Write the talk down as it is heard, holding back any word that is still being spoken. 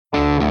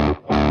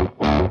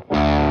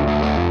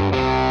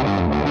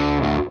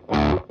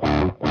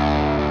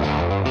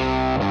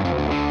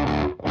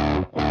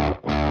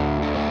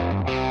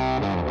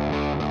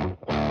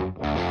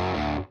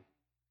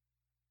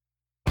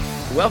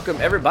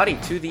welcome everybody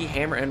to the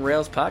Hammer and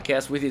Rails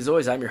podcast. With you as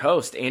always, I'm your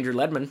host, Andrew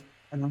Ledman.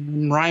 And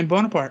I'm Ryan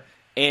Bonaparte.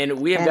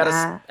 And we have got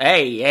a...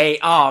 Hey,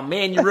 oh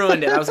man, you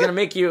ruined it. I was going to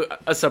make you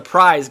a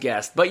surprise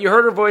guest, but you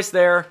heard her voice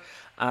there.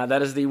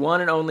 That is the one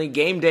and only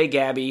Game Day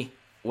Gabby.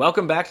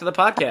 Welcome back to the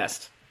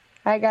podcast.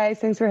 Hi guys,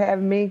 thanks for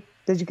having me.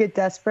 Did you get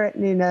desperate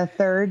and need a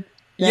third?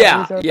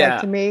 Yeah.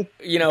 To me.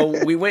 You know,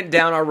 we went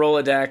down our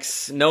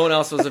Rolodex. No one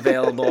else was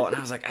available, and I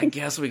was like, I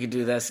guess we could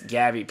do this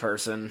Gabby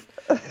person.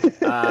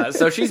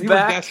 So she's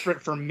back. You were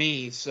desperate for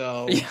me,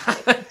 so.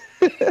 Yeah.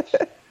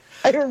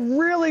 You're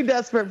really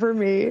desperate for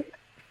me.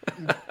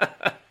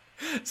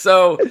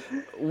 So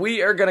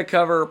we are going to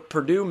cover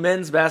Purdue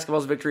men's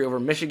basketball's victory over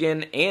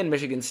Michigan and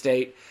Michigan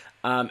State,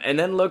 and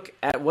then look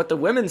at what the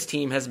women's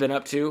team has been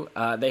up to.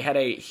 They had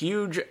a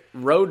huge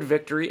road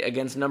victory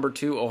against number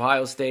 2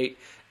 Ohio State,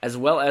 as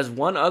well as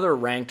one other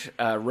ranked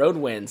road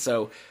win.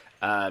 So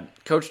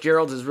Coach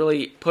Gerald is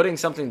really putting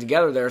something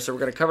together there. So we're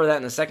going to cover that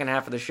in the second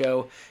half of the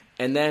show,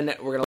 and then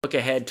we're going to look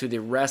ahead to the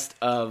rest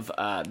of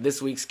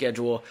this week's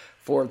schedule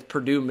for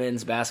Purdue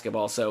men's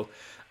basketball. So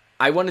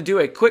I want to do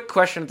a quick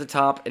question at the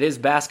top. It is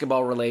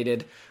basketball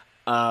related.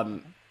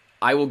 I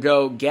will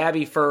go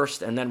Gabby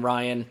first and then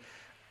Ryan.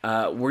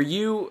 Were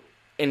you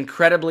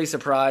incredibly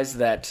surprised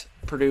that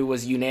Purdue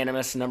was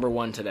unanimous number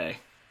 1 today?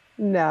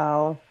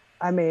 No.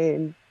 I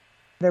mean,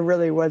 there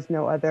really was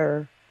no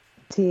other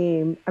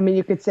team. I mean,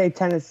 you could say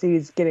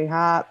Tennessee's getting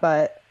hot,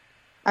 but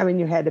I mean,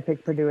 you had to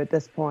pick Purdue at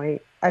this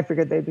point. I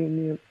figured they'd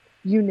be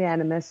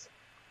unanimous.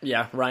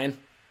 Yeah, Ryan?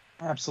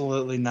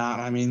 Absolutely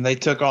not. I mean, they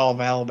took all of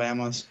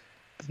Alabama's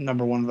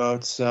number 1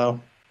 votes. So,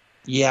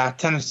 yeah,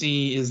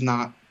 Tennessee is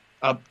not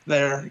up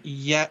there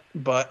yet,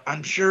 but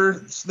I'm sure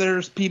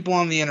there's people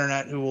on the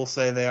internet who will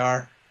say they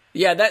are.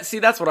 Yeah,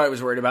 that's what I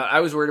was worried about. I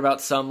was worried about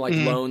some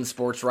lone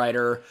sports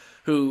writer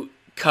who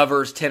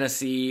covers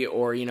Tennessee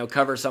or,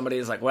 covers somebody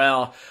who's like,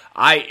 well,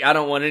 I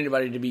don't want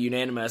anybody to be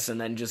unanimous, and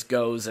then just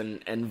goes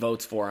and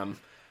votes for them.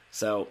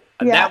 So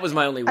that was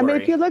my only worry. I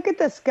mean, if you look at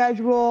the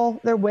schedule,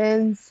 their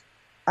wins,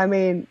 I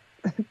mean,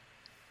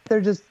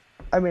 they're just,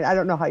 I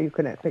don't know how you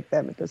couldn't pick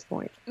them at this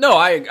point. No,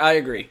 I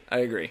agree.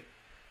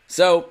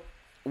 So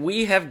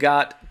we have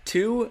got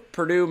 2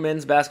 Purdue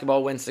men's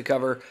basketball wins to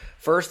cover.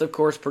 First, of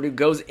course, Purdue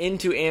goes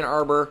into Ann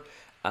Arbor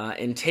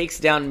and takes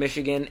down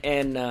Michigan.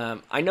 And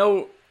I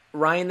know,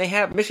 Ryan,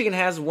 Michigan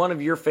has one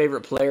of your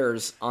favorite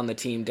players on the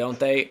team, don't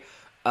they?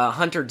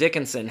 Hunter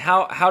Dickinson.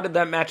 How did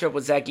that matchup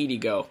with Zach Edey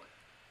go?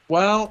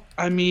 Well,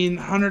 I mean,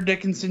 Hunter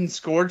Dickinson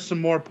scored some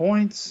more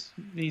points.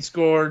 He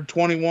scored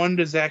 21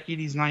 to Zach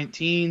Edey's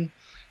 19.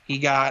 He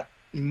got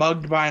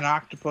mugged by an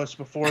octopus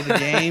before the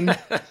game.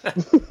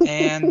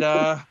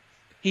 And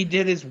he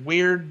did his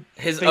weird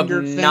finger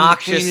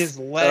obnoxious thing between his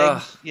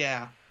legs.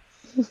 Yeah.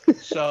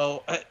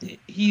 So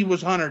he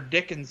was Hunter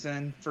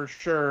Dickinson for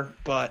sure,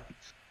 but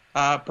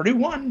Purdue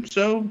won,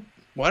 so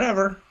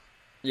whatever.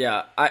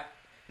 Yeah,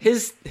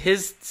 his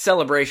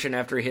celebration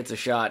after he hits a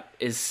shot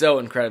is so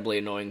incredibly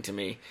annoying to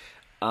me.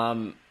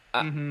 I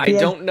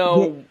don't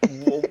know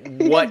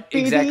what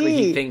exactly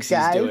he thinks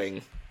he's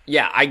doing.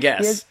 Yeah, I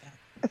guess.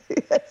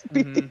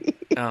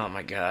 Oh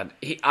my God,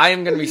 I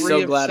am going to be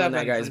so glad when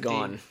that guy's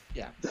gone. Deep.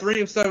 Yeah,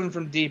 3 of 7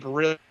 from deep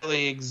really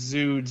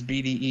exudes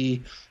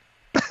BDE.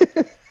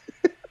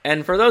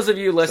 And for those of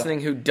you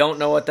listening who don't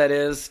know what that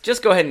is,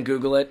 just go ahead and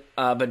Google it,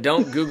 but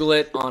don't Google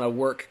it on a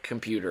work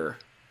computer.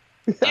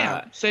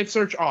 Yeah, safe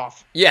search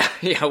off. Yeah,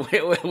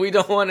 we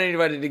don't want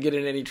anybody to get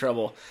in any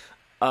trouble.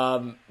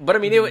 But I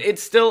mean,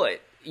 it's still,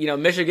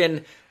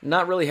 Michigan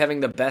not really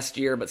having the best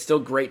year, but still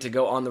great to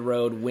go on the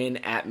road, win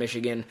at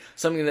Michigan,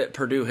 something that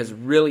Purdue has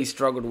really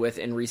struggled with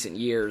in recent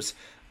years.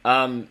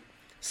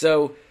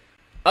 So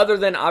other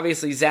than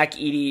obviously Zach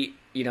Edey,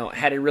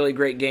 had a really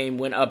great game,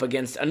 went up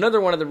against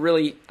another one of the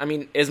really,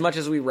 as much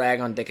as we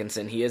rag on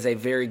Dickinson, he is a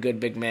very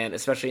good big man,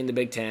 especially in the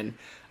Big Ten.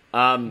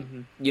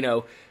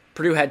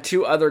 Purdue had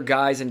 2 other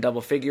guys in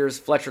double figures.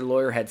 Fletcher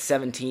Lawyer had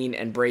 17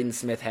 and Braden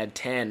Smith had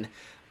 10.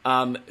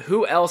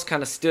 Who else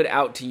kind of stood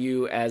out to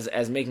you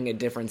as making a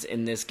difference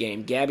in this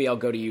game? Gabby, I'll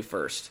go to you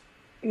first.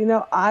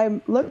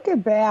 I'm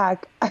looking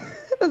back.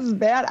 This is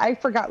bad. I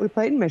forgot we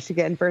played in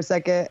Michigan for a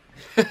second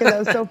because I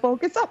was so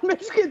focused on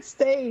Michigan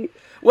State.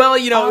 Well,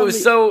 it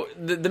was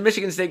the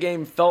Michigan State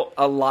game felt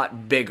a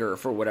lot bigger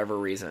for whatever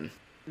reason.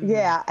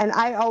 Yeah, and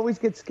I always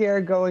get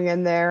scared going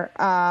in there.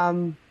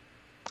 I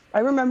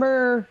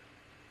remember,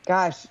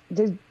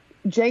 did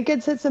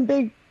Jenkins hit some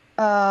big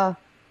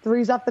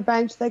threes off the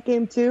bench that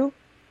game too?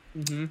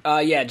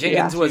 Mm-hmm.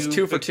 Jenkins was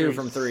 2 for 2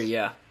 from 3,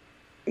 yeah.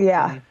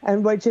 Yeah,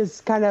 and which is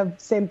kind of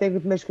same thing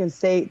with Michigan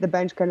State, the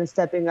bench kind of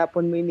stepping up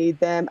when we need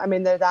them. I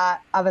mean, they're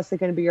not obviously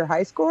going to be your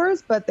high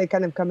scorers, but they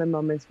kind of come in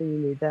moments when you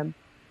need them.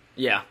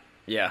 Yeah.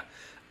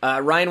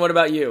 Ryan, what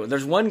about you?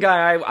 There's one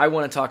guy I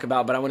want to talk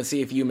about, but I want to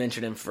see if you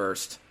mention him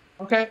first.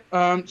 Okay,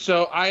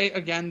 so I,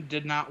 again,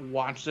 did not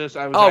watch this.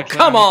 I was actually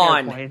come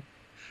on! Airplane.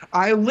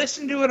 I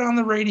listened to it on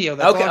the radio.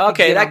 That's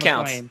okay, that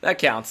counts. That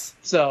counts.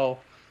 So,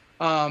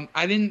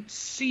 I didn't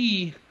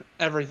see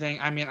everything.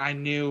 I mean, I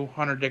knew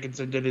Hunter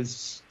Dickinson did his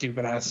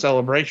stupid ass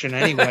celebration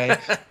anyway,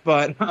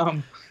 but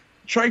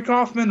Trey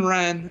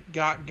Kaufman-Renn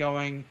got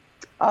going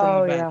from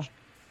Oh, the bench. yeah.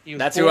 He was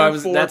That's who I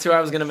was 4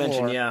 going to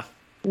mention. Yeah.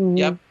 Mhm.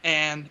 Yep,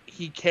 and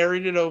he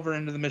carried it over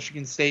into the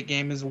Michigan State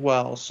game as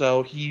well.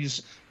 So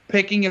he's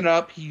picking it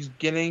up. He's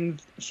getting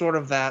sort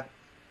of that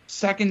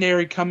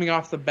secondary coming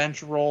off the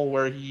bench role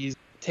where he's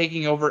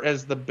taking over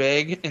as the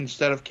big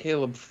instead of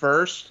Caleb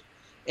First.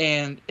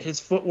 And his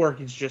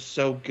footwork is just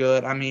so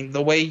good. I mean,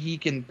 the way he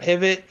can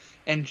pivot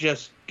and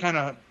just kind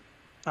of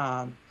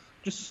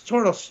just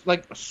sort of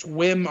like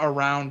swim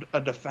around a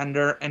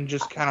defender and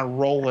just kind of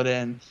roll it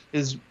in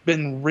has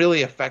been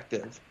really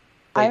effective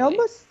lately.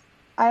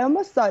 I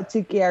almost thought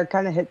Tikier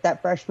kind of hit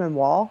that freshman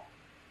wall.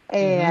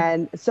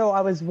 And so I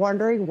was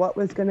wondering what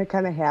was going to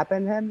kind of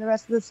happen to him the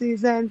rest of the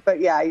season. But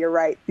yeah, you're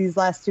right. These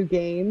last 2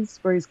 games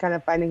where he's kind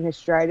of finding his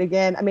stride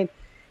again. I mean,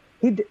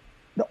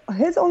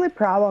 his only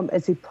problem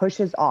is he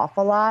pushes off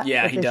a lot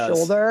with his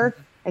shoulder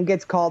and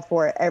gets called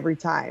for it every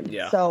time.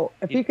 Yeah. So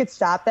if he could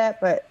stop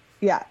that, but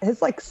yeah,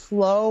 his like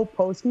slow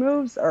post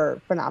moves are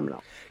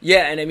phenomenal.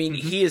 Yeah, and I mean,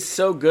 he is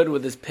so good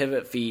with his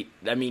pivot feet.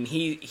 I mean,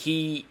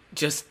 he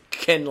just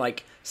can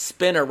like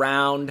spin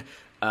around.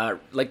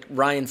 Like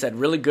Ryan said,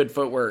 really good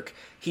footwork.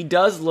 He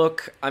does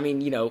look, I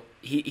mean, you know,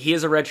 he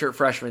is a redshirt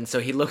freshman, so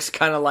he looks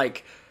kind of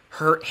like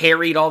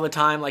harried all the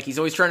time. Like he's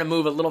always trying to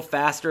move a little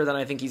faster than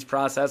I think he's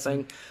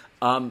processing.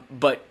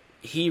 But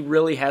he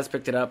really has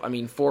picked it up. I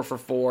mean, 4 for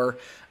 4,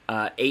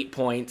 8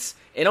 points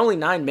in only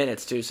 9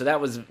 minutes too. So that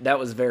was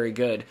very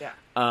good. Yeah.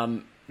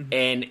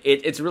 And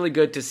it's really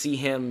good to see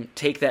him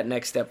take that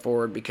next step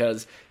forward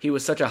because he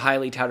was such a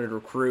highly touted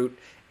recruit,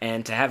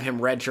 and to have him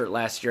redshirt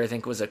last year, I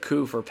think was a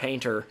coup for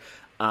Painter.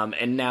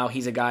 And now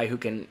he's a guy who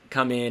can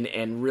come in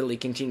and really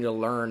continue to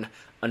learn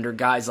under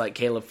guys like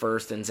Caleb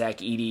First and Zach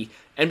Edey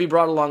and be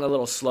brought along a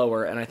little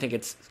slower. And I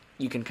think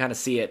you can kind of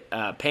see it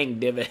paying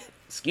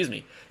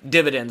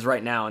dividends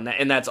right now,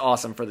 and that's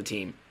awesome for the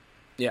team.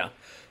 Yeah.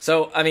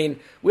 So, I mean,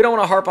 we don't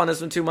want to harp on this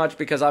one too much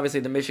because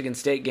obviously the Michigan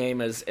State game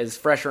is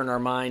fresher in our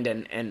mind,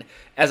 and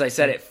as I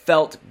said, it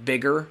felt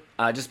bigger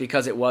just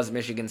because it was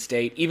Michigan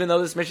State. Even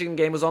though this Michigan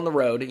game was on the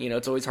road, you know,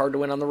 it's always hard to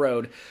win on the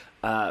road,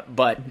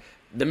 but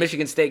the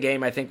Michigan State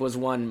game, I think, was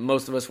one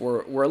most of us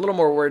were a little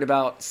more worried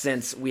about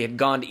since we had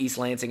gone to East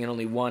Lansing and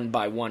only won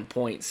by 1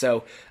 point.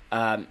 So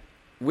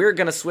we're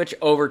going to switch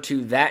over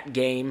to that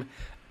game.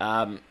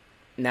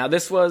 Now,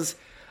 this was,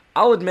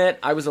 I'll admit,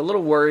 I was a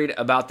little worried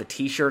about the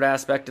T-shirt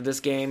aspect of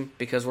this game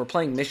because we're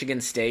playing Michigan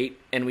State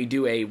and we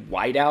do a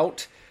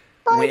whiteout.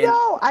 I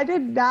know. I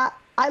did not.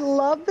 I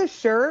love the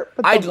shirt,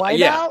 but the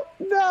whiteout,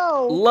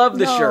 no. Love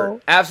the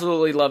shirt.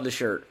 Absolutely love the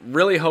shirt.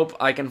 Really hope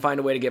I can find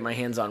a way to get my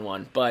hands on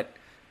one. But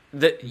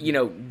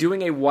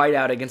doing a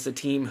whiteout against a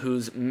team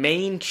whose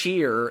main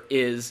cheer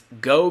is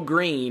 "Go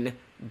Green,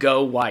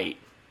 Go White."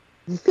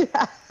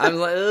 I'm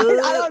like,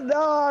 I don't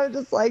know. I'm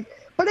just like,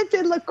 but it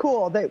did look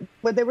cool.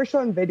 When they were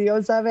showing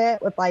videos of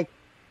it with like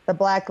the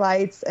black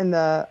lights and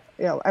the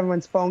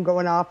everyone's phone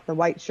going off, the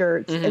white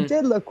shirts, it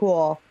did look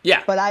cool.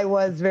 Yeah. But I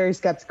was very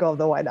skeptical of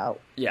the whiteout.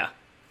 Yeah.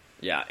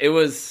 Yeah. It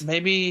was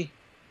maybe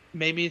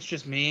it's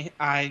just me.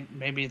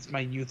 Maybe it's my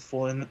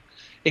youthful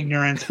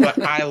ignorance,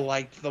 but I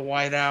liked the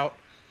whiteout.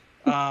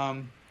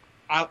 I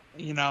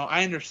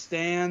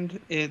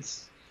understand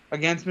it's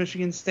against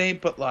Michigan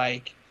State, but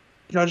like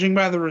judging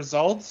by the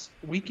results,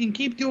 we can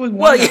keep doing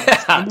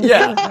whiteouts.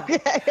 Yeah.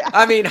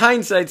 I mean,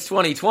 hindsight's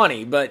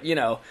 20/20, but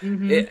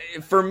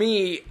for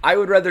me, I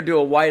would rather do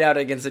a whiteout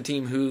against a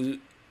team who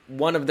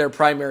one of their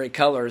primary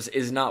colors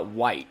is not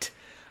white.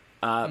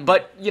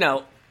 But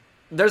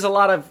there's a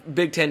lot of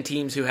Big Ten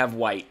teams who have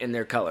white in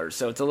their colors,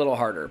 so it's a little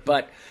harder.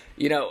 But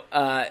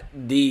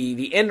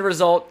the end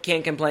result,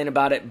 can't complain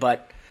about it.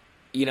 But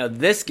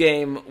this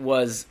game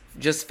was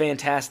just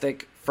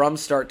fantastic from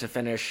start to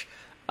finish.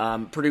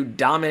 Purdue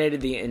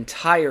dominated the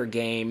entire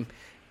game,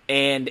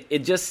 and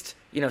it just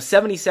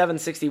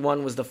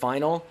 77-61 was the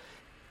final,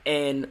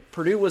 and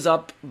Purdue was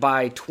up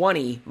by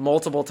 20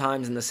 multiple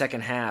times in the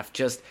second half.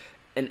 Just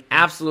an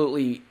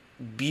absolutely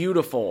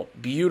beautiful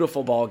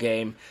ball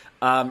game.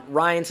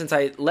 Ryan, since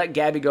I let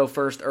Gabby go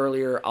first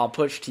earlier, I'll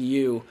push to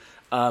you.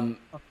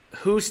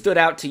 Who stood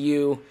out to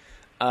you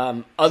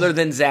other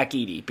than Zach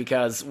Edey?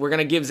 Because we're going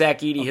to give Zach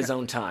Edey his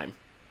own time.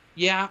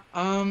 Yeah,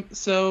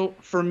 so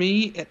for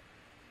me,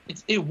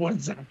 it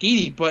was Zach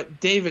Edey, but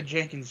David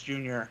Jenkins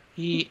Jr.,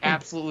 he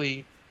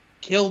absolutely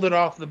killed it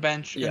off the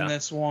bench in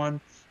this one.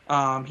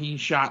 He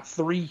shot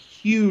 3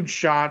 huge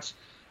shots.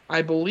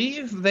 I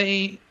believe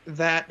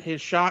that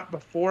his shot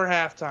before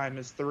halftime,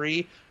 his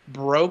 3,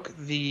 broke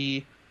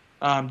the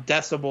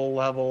decibel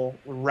level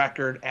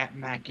record at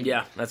Mackey.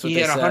 Yeah, that's what he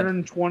they had said.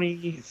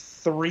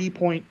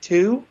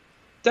 123.2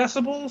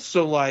 decibels,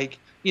 so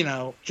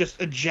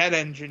just a jet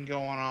engine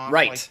going on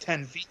right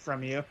 10 feet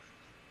from you.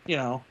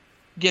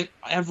 Get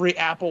every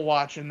Apple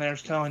Watch in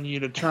there's telling you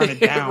to turn it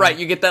down. Right,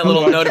 you get that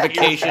little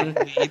notification.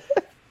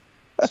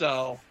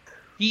 So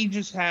he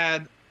just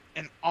had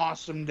an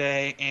awesome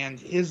day, and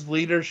his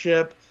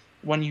leadership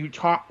when you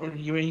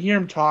hear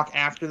him talk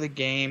after the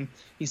game,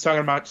 he's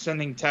talking about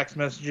sending text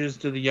messages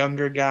to the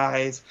younger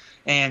guys,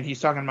 and he's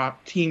talking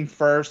about team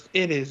first.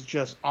 It is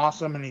just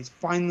awesome, and he's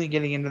finally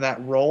getting into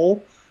that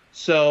role.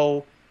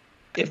 So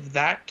if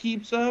that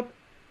keeps up,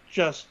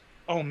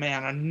 oh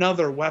man,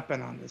 another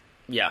weapon on this.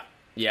 Yeah.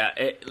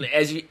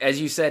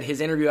 As you said,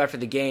 his interview after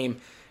the game,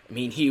 I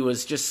mean, he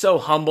was just so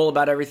humble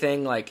about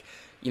everything. Like,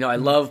 I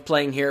love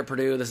playing here at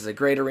Purdue. This is a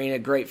great arena,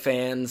 great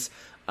fans.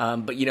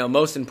 But,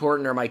 most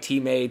important are my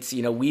teammates.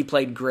 We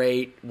played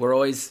great. We're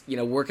always,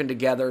 working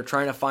together,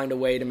 trying to find a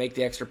way to make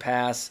the extra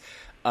pass.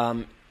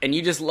 And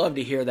you just love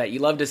to hear that. You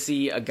love to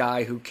see a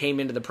guy who came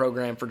into the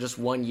program for just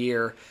 1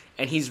 year,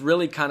 and he's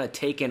really kind of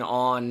taken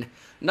on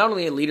not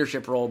only a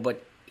leadership role,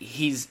 but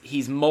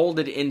he's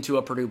molded into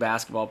a Purdue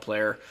basketball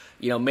player,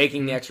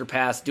 making the extra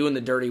pass, doing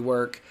the dirty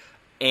work,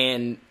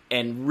 and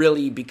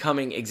really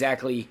becoming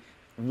exactly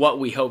what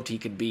we hoped he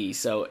could be.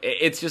 So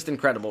it's just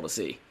incredible to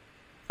see.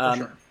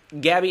 Sure.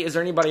 Gabby, is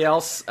there anybody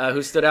else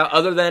who stood out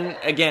other than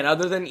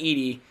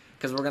Edey?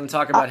 Because we're going to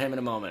talk about him in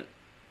a moment.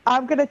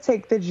 I'm going to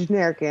take the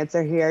generic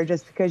answer here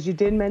just because you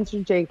did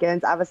mention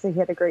Jenkins. Obviously, he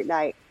had a great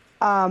night.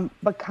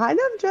 But kind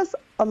of just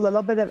a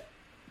little bit of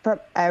from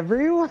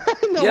everyone,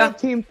 the whole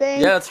team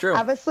thing. Yeah, that's true.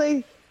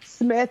 Obviously,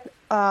 Smith,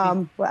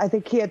 I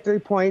think he had 3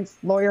 points.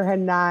 Lawyer had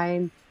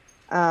 9.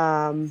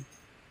 I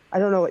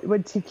don't know.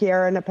 What did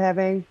TKR end up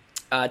having?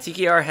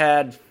 TKR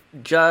had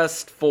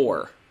just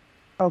 4.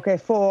 Okay,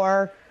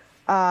 4.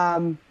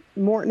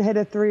 Morton hit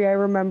a 3, I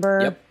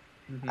remember. Yep.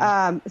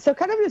 Mm-hmm. So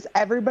kind of just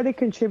everybody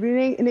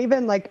contributing, and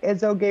even like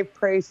Izzo gave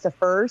praise to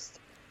First.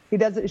 He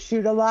doesn't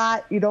shoot a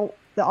lot.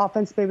 The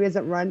offense maybe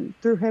isn't run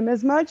through him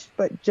as much,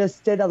 but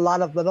just did a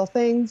lot of little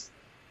things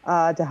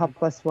to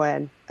help us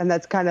win. And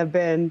that's kind of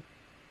been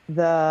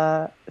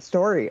the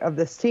story of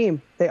this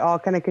team. They all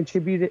kind of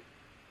contributed.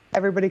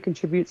 Everybody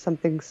contributes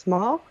something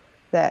small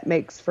that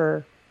makes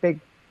for big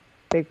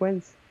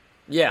wins.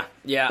 Yeah.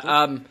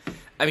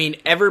 I mean,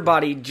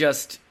 everybody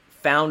just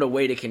found a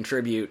way to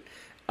contribute.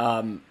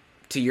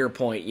 To your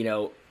point,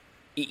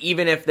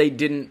 even if they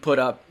didn't put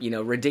up,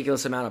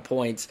 ridiculous amount of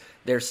points,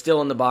 they're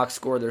still in the box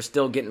score. They're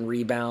still getting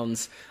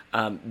rebounds.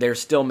 They're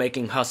still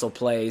making hustle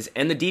plays.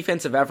 And the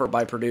defensive effort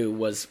by Purdue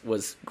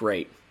was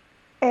great.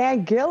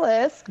 And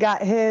Gillis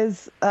got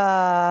his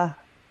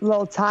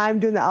little time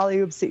doing the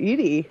alley-oops to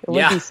Edey. It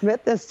wasn't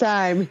Smith this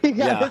time. He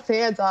got his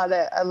hands on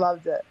it. I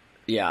loved it.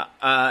 Yeah.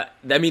 I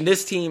mean,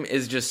 this team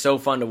is just so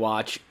fun to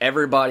watch.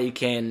 Everybody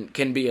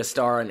can be a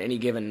star on any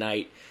given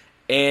night.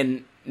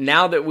 And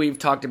now that we've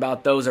talked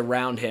about those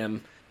around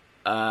him,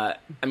 I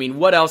mean,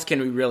 what else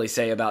can we really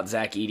say about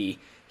Zach Edey?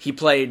 He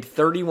played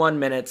 31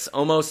 minutes,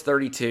 almost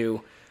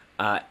 32,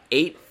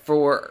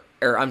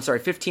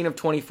 15 of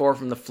 24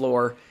 from the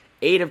floor,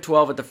 8 of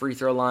 12 at the free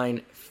throw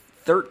line,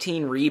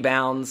 13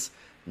 rebounds,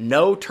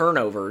 no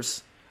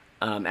turnovers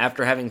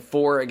after having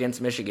 4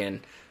 against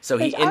Michigan. So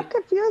I'm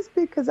confused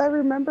because I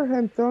remember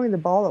him throwing the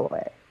ball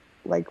away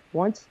like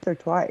once or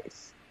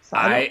twice. So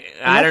I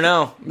don't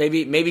know.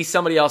 Maybe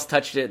somebody else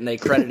touched it and they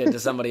credited it to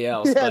somebody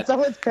else. Yeah,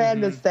 someone's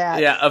panned the stats.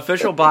 Yeah,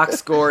 official box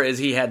score is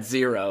he had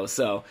 0.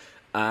 So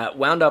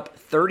wound up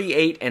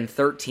 38 and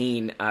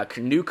 13,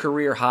 new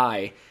career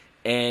high,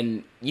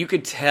 and you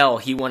could tell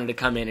he wanted to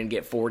come in and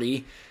get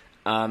 40.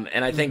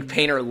 And I think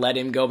Painter let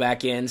him go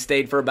back in,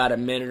 stayed for about a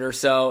minute or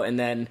so, and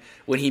then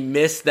when he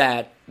missed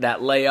that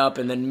layup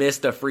and then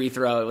missed a free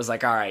throw, it was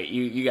like, all right,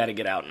 you got to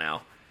get out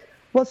now.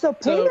 Well, so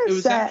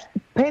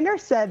Painter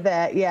said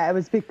that, it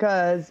was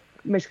because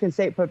Michigan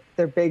State put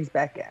their bigs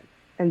back in.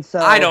 And so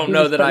I don't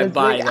know that I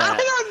buy that. I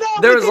don't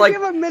know. There was like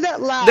a minute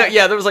left.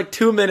 There was like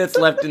 2 minutes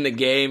left in the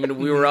game, and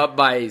we were up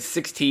by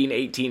 16,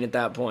 18 at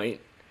that point.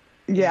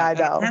 Yeah, I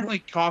know. Apparently,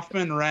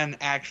 Kaufman-Renn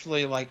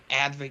actually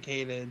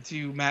advocated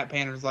to Matt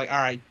Painter's all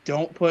right,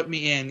 don't put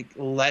me in,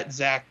 let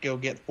Zach go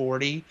get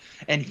 40,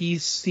 and he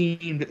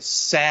seemed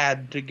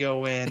sad to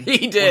go in.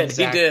 He did,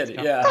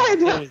 yeah. I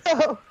know.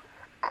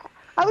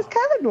 I was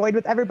kind of annoyed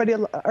with everybody,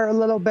 or a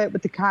little bit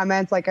with the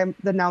comments, the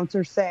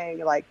announcer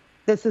saying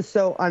this is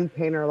so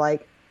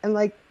un-Painter-like,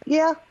 and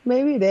yeah,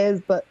 maybe it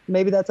is, but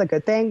maybe that's a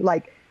good thing.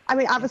 I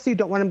mean, obviously you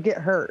don't want him to get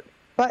hurt,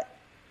 but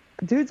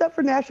dude's up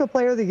for National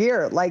Player of the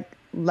Year.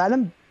 Let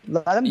him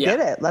get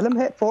it. Let him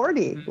hit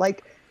 40.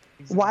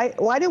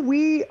 Why do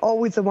we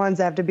always the ones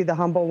that have to be the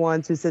humble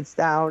ones who sits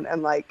down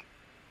and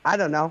I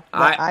don't know.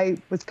 I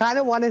was kind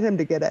of wanted him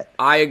to get it.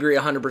 I agree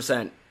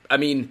 100%. I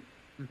mean,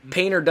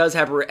 Painter does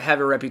have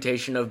a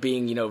reputation of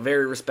being,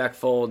 very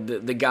respectful,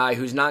 the guy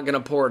who's not going to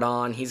pour it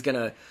on. He's going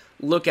to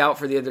look out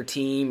for the other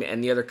team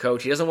and the other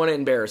coach. He doesn't want to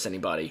embarrass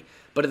anybody.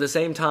 But at the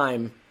same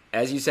time,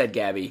 as you said,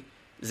 Gabby,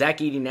 Zach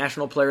Edey,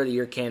 National Player of the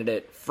Year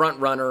candidate, front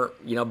runner,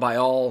 by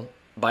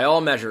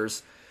all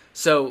measures.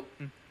 So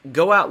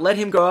go out, let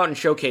him go out and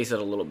showcase it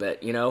a little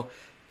bit.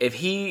 If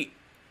he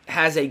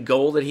has a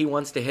goal that he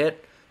wants to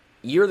hit,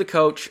 you're the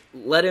coach.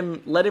 Let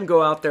him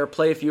go out there,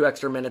 play a few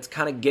extra minutes,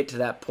 kind of get to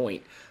that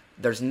point.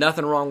 There's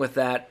nothing wrong with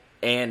that.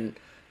 And,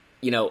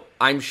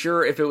 I'm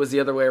sure if it was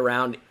the other way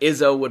around,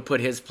 Izzo would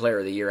put his Player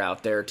of the Year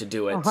out there to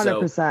do it.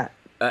 100%.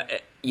 So,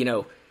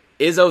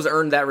 Izzo's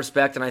earned that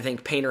respect, and I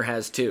think Painter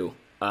has too.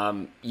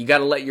 You got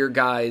to let your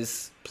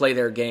guys play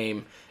their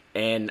game,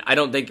 and I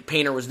don't think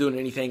Painter was doing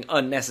anything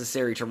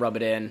unnecessary to rub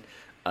it in.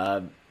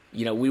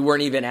 We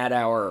weren't even at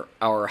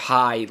our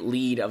high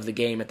lead of the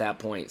game at that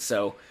point,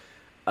 so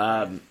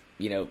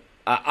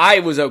I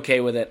was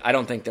okay with it. I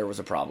don't think there was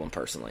a problem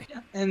personally.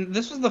 Yeah, and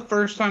this was the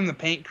first time the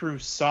Paint Crew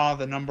saw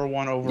the number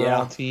one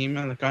overall team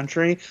in the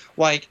country.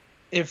 Like,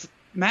 if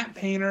Matt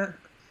Painter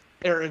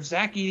or if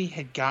Zach Edey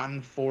had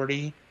gotten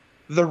 40,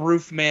 the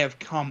roof may have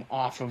come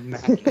off of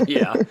Matt.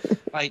 Yeah.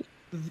 Like,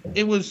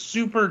 it was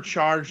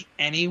supercharged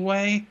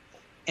anyway,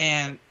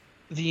 and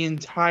the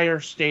entire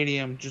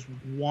stadium just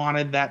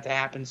wanted that to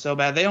happen so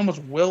bad. They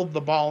almost willed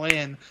the ball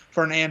in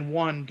for an and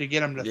one to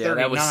get him to 39.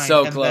 That was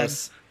so and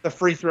close. Then the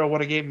free throw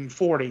would have gave him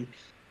 40.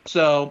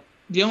 So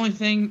the only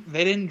thing,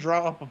 they didn't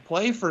draw up a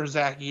play for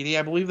Zach Edey.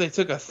 I believe they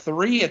took a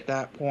 3 at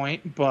that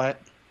point, but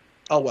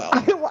oh well.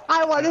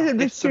 I wanted him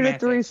to shoot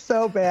semantics. a 3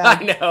 so bad.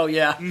 I know,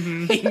 yeah.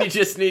 Mm-hmm. He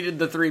just needed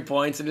the 3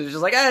 points, and it was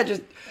just like,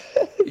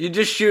 you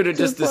just shoot it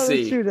just to let him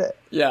see. shoot it.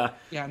 Yeah.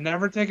 Yeah,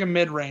 never take a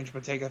mid-range,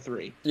 but take a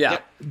 3. Yeah.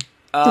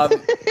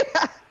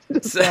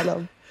 Just let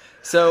him.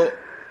 So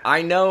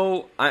I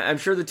know, I'm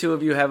sure the two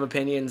of you have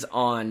opinions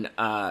on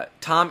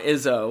Tom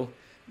Izzo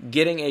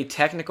getting a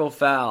technical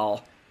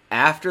foul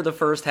after the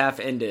first half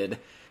ended,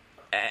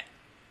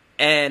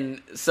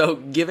 and so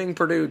giving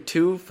Purdue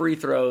 2 free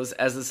throws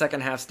as the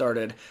second half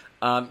started.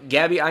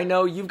 Gabby, I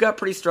know you've got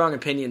pretty strong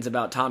opinions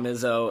about Tom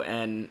Izzo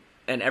and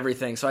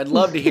everything, so I'd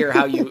love to hear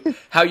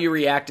how you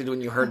reacted when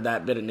you heard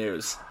that bit of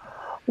news.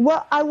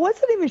 Well, I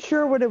wasn't even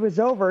sure what it was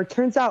over.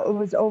 Turns out it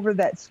was over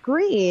that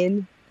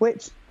screen,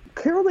 which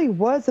clearly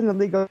was an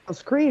illegal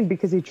screen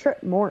because he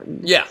tripped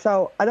Morton. Yeah.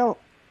 So I don't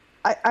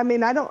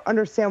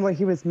understand what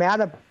he was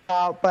mad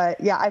about,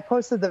 but yeah, I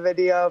posted the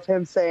video of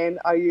him saying,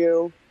 "Are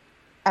you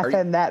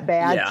effing that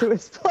bad?" to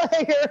his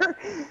player.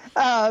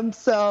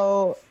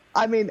 So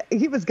I mean,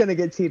 he was going to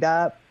get teed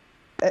up.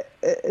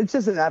 It's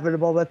just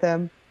inevitable with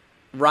him.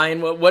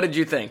 Ryan, what did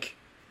you think?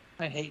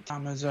 I hate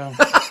Tom Izzo.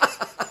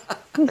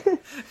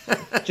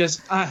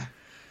 Just,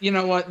 you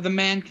know what? The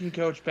man can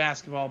coach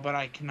basketball, but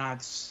I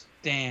cannot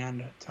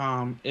stand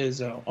Tom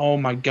Izzo. Oh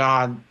my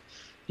God.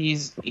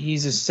 He's a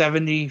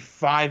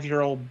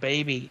 75-year-old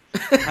baby.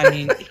 I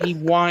mean, he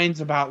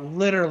whines about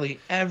literally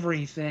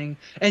everything.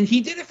 And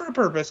he did it for a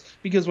purpose,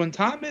 because when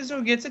Tom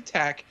Izzo gets a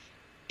tech,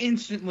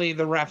 instantly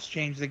the refs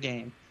change the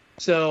game.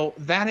 So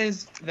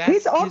that's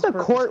he's on the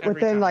court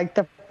within like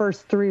the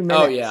first 3 minutes.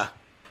 Oh, yeah.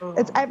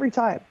 It's every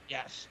time.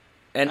 Yes.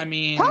 And I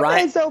mean, Tom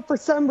Izzo, for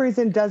some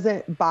reason,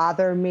 doesn't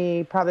bother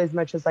me probably as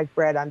much as like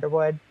Brad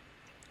Underwood.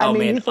 I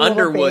mean, he's a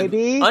Underwood.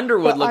 baby,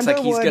 Underwood looks like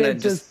he's gonna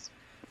just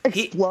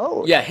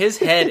explode. His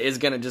head is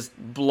gonna just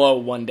blow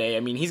one day. I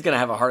mean, he's gonna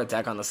have a heart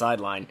attack on the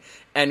sideline.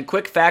 And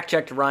quick fact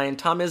check to Ryan: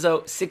 Tom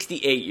Izzo,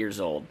 68 years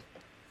old.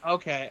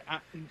 Okay,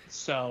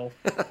 so.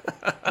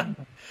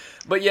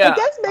 But yeah, it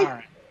does make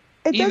right.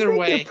 it does make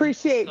way, you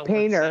appreciate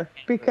Painter,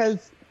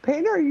 because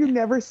Painter, you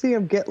never see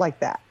him get like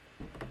that.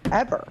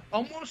 Ever.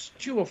 Almost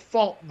to a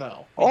fault,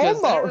 though.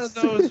 Because Almost.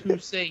 there are those who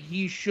say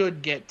he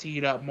should get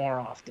teed up more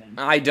often.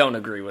 I don't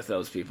agree with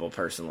those people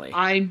personally.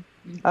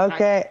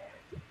 Okay.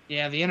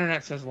 Yeah, the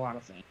internet says a lot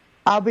of things.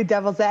 I'll be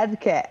devil's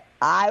advocate.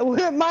 I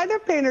wouldn't mind a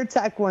Painter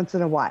tech once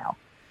in a while.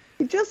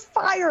 You just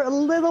fire a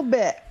little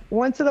bit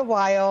once in a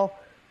while.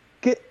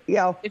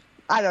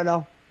 I don't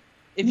know.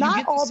 If Not you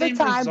get all the same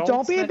time. results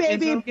Don't be a that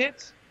baby. Izzo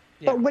gets,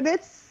 yeah. But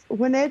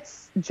when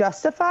it's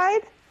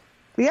justified,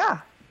 yeah.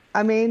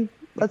 I mean,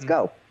 let's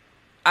go.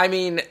 I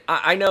mean,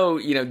 I know,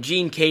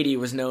 Gene Cady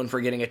was known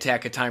for getting a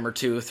tech a time or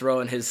two,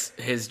 throwing his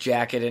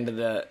jacket into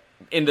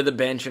the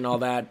bench and all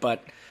that,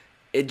 but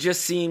it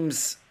just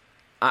seems,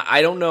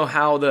 I don't know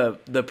how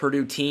the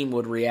Purdue team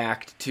would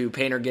react to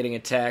Painter getting a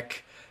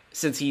tech,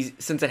 since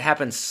it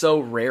happens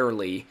so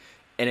rarely,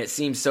 and it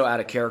seems so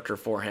out of character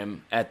for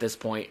him at this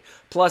point.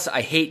 Plus,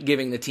 I hate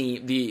giving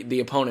the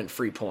opponent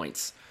free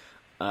points.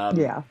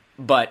 Yeah.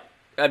 But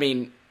I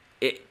mean,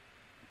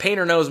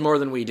 Painter knows more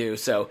than we do,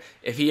 so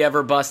if he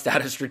ever busts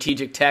out a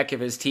strategic tech, if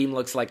his team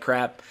looks like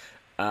crap,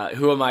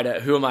 who am I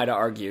to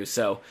argue?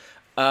 So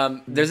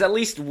there's at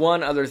least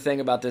one other thing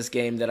about this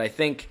game that I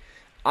think,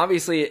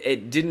 obviously,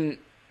 it didn't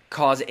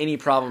cause any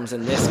problems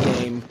in this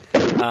game,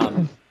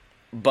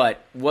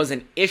 but was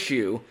an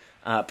issue.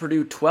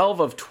 Purdue 12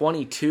 of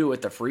 22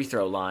 at the free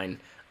throw line,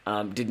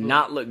 did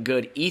not look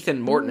good.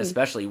 Ethan Morton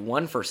especially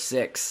 1 for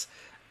 6.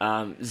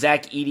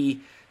 Zach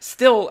Edey.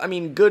 Still, I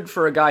mean, good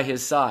for a guy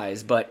his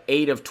size, but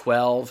 8 of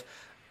 12.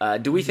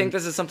 Do we think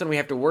this is something we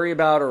have to worry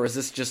about, or is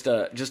this just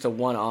a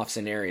one-off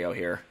scenario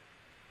here?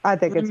 I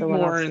think it's a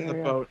one-off more in the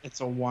boat.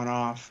 It's a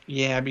one-off.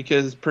 Yeah,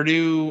 because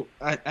Purdue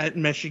at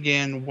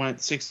Michigan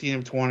went 16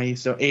 of 20,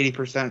 so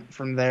 80%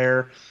 from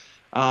there.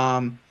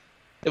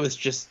 It was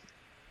just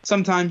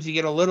sometimes you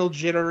get a little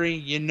jittery.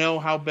 You know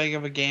how big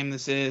of a game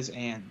this is,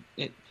 and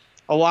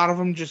a lot of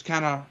them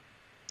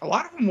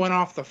went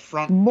off the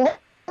front.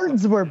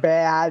 Words were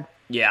bad.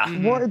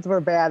 Yeah. Words were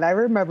bad. I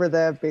remember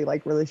them being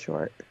like really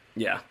short.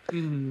 Yeah.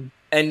 Mm-hmm.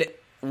 And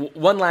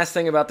one last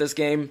thing about this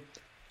game,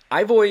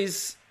 I've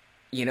always,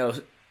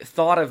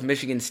 thought of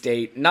Michigan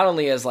State not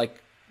only as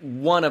like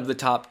one of the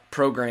top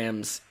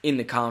programs in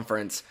the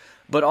conference,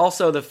 but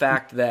also the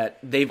fact that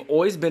they've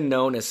always been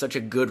known as such a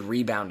good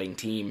rebounding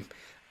team.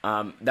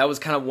 That was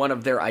kind of one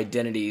of their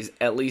identities,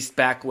 at least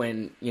back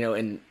when,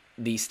 in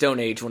the Stone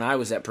Age when I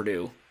was at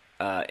Purdue.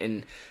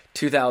 In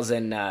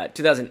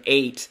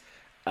 2008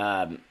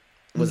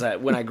 was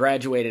when I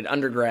graduated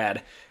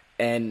undergrad,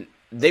 and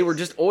they were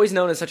just always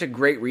known as such a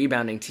great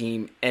rebounding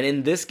team. And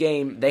in this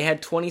game, they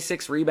had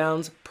 26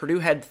 rebounds. Purdue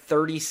had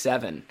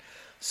 37.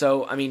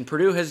 So, I mean,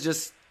 Purdue has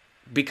just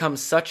become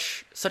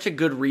such a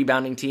good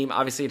rebounding team.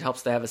 Obviously, it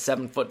helps to have a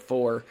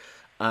 7'4"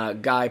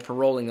 guy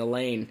paroling the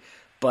lane,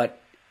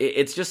 but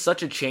it's just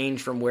such a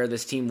change from where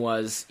this team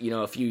was,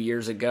 a few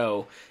years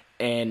ago,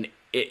 and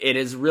it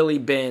has really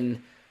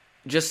been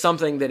just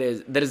something that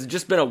has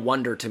just been a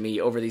wonder to me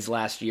over these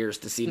last years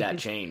to see that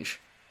change.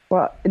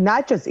 Well,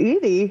 not just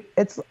Edie,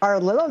 it's our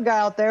little guy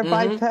out there,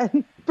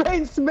 5'10",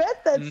 Braden Smith,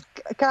 that's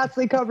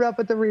constantly coming up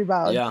with the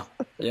rebounds.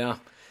 Yeah.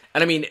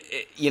 And I mean,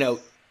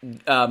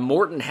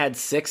 Morton had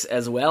 6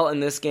 as well in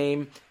this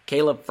game.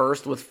 Caleb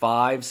First with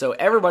 5. So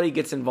everybody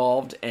gets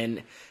involved,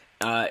 and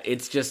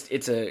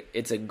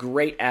it's a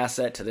great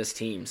asset to this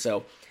team.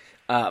 So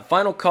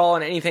final call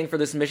on anything for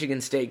this Michigan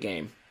State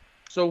game.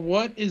 So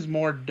what is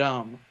more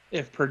dumb,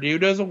 if Purdue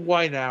does a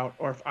whiteout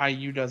or if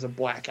IU does a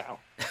blackout?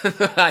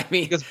 I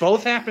mean, because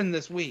both happened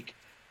this week.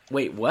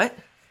 Wait, what?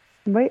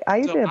 Wait,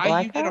 IU did a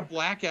blackout? IU did a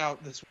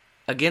blackout this week.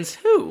 Against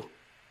who?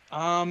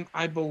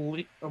 I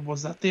believe,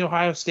 was that the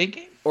Ohio State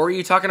game? Or are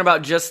you talking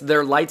about just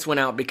their lights went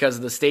out because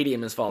the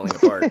stadium is falling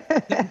apart?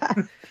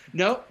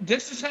 No,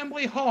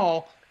 Disassembly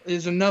Hall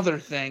is another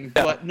thing,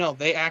 but no,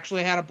 they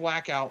actually had a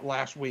blackout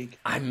last week.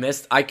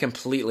 I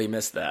completely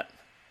missed that.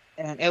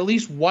 And at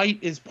least white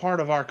is part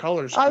of our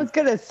colors. I was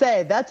going to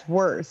say, that's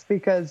worse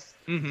because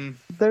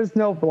there's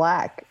no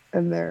black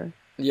in there.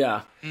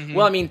 Yeah.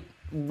 Well, I mean,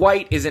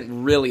 white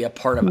isn't really a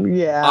part of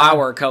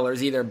our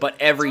colors either, but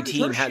every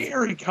team has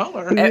a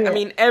color. I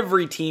mean,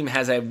 every team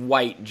has a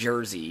white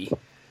jersey.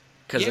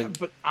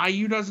 But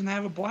IU doesn't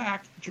have a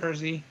black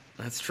jersey.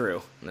 That's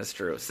true.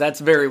 So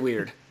that's very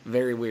weird.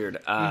 Very weird.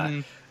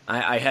 I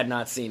had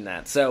not seen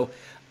that. So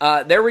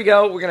there we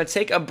go. We're going to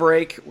take a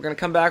break. We're going to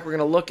come back. We're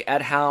going to look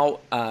at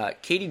how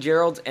Katie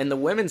Gerald's and the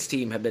women's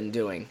team have been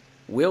doing.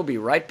 We'll be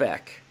right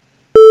back.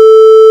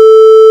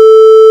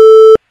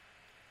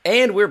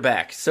 And we're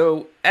back.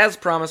 So, as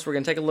promised, we're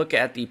going to take a look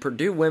at the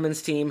Purdue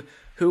women's team,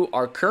 who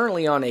are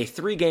currently on a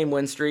 3-game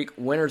win streak,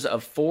 winners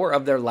of 4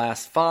 of their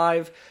last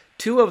 5.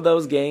 2 of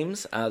those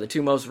games, the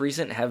 2 most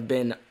recent, have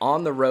been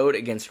on the road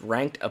against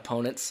ranked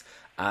opponents.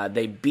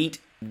 They beat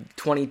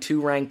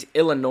 22-ranked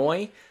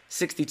Illinois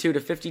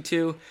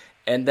 62-52,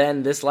 and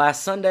then this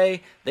last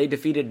Sunday, they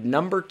defeated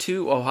number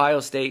 2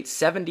 Ohio State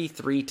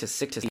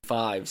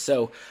 73-65.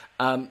 So,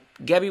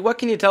 Gabby, what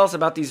can you tell us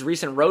about these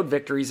recent road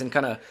victories and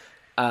kind of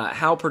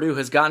how Purdue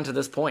has gotten to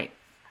this point?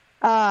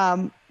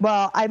 Well,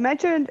 I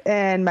mentioned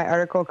in my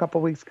article a couple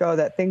weeks ago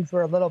that things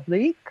were a little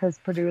bleak because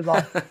Purdue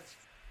lost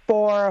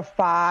 4 of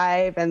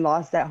 5 and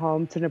lost at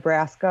home to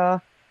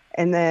Nebraska.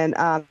 And then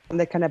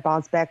they kind of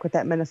bounced back with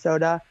that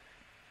Minnesota.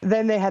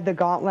 Then they had the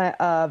gauntlet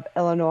of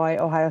Illinois,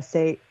 Ohio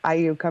State,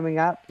 IU coming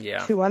up.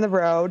 Yeah. 2 on the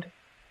road.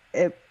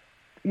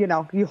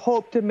 You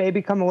hope to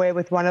maybe come away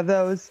with one of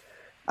those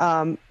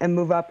and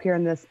move up here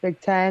in this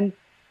Big Ten.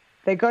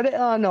 They go to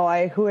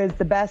Illinois, who is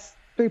the best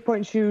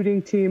three-point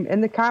shooting team in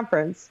the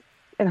conference,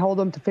 and hold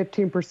them to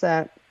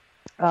 15%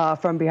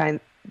 from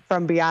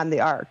beyond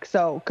the arc.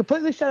 So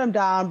completely shut them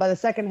down. By the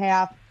second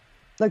half,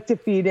 looked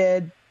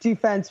defeated.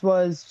 Defense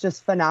was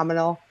just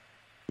phenomenal.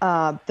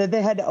 Then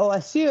they had to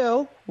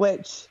OSU,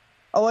 which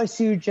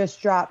OSU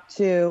just dropped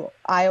to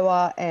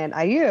Iowa and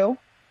IU.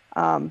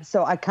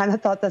 So I kind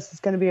of thought this was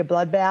going to be a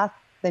bloodbath.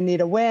 They need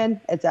a win.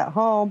 It's at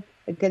home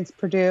against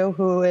Purdue,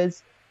 who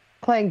is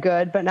playing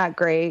good but not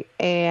great,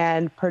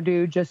 and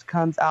Purdue just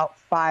comes out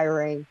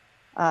firing.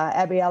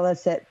 Abby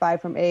Ellis hit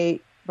 5 from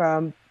 8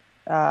 from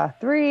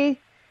 3,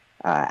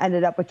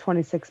 ended up with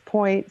 26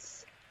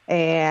 points,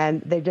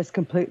 and they just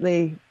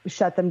completely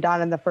shut them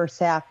down in the first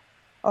half.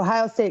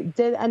 Ohio State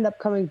did end up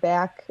coming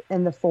back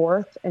in the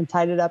fourth and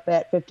tied it up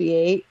at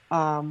 58,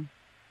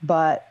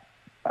 but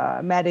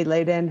Maddie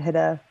Layden hit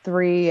a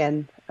 3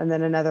 and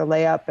then another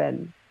layup,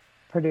 and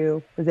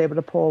Purdue was able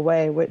to pull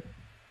away with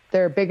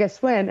their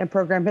biggest win in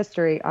program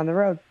history on the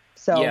road.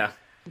 So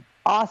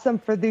awesome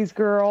for these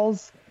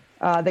girls.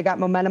 They got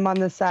momentum on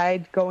the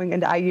side going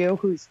into IU,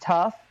 who's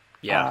tough.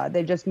 Yeah.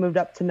 They just moved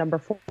up to number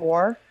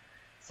 4.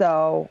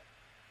 So,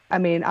 I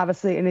mean,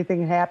 obviously anything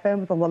can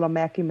happen with a little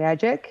Mackey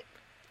magic.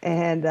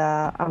 And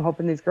I'm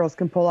hoping these girls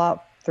can pull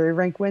out 3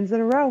 ranked wins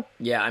in a row.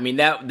 Yeah, I mean,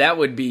 that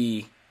would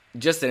be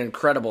just an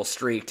incredible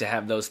streak to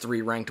have those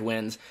 3 ranked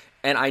wins.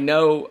 And I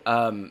know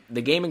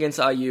the game against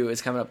IU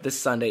is coming up this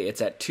Sunday.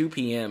 It's at 2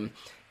 p.m.,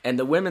 and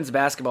the women's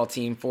basketball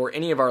team, for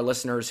any of our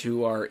listeners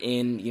who are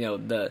in,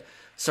 the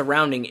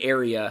surrounding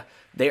area,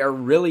 they are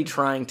really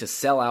trying to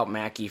sell out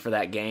Mackey for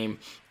that game.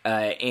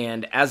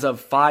 And as of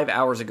 5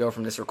 hours ago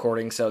from this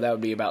recording, so that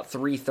would be about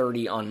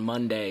 3:30 on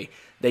Monday,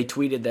 they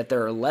tweeted that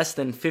there are less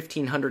than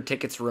 1,500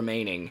 tickets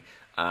remaining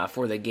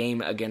for the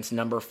game against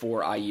number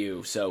 4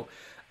 IU. So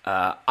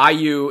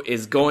IU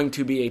is going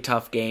to be a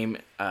tough game.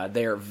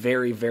 They're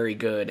very, very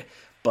good,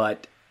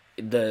 but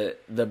the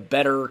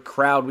better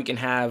crowd we can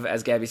have,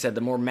 as Gabby said,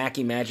 the more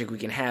Mackey magic we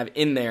can have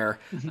in there,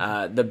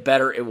 the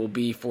better it will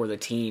be for the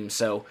team.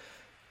 So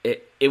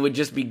it would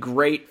just be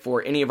great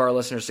for any of our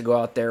listeners to go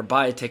out there,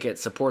 buy a ticket,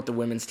 support the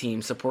women's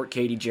team, support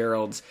Katie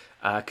Geralds,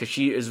 because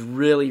she is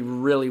really,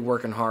 really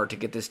working hard to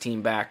get this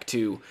team back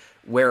to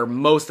where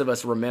most of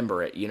us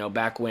remember it. You know,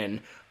 back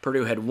when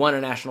Purdue had won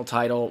a national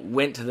title,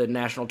 went to the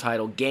national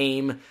title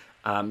game,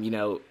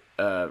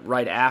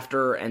 right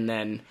after, and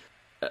then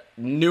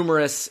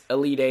numerous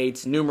Elite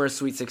Eights, numerous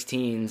Sweet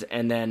 16s,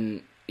 and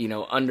then,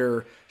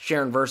 under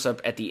Sharon Versup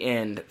at the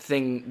end,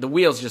 the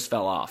wheels just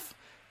fell off.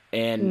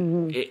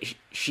 And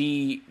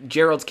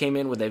Gerald's came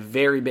in with a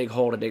very big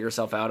hole to dig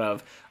herself out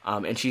of,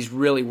 and she's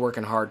really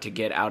working hard to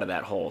get out of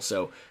that hole.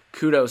 So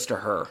kudos to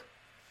her.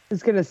 I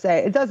was going to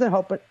say, it doesn't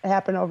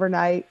happen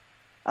overnight,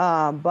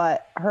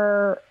 but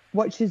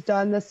what she's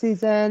done this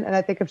season, and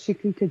I think if she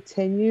can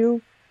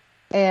continue,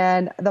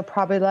 and they'll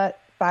probably let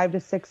 5 to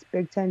 6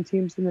 Big Ten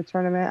teams in the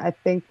tournament. I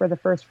think we're the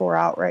first 4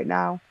 out right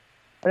now.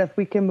 But if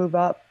we can move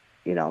up,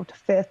 to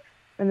 5th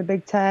in the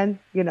Big Ten,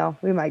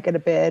 we might get a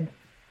bid.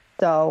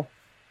 So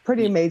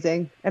pretty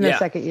amazing in her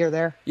second year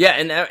there. Yeah,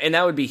 and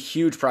that would be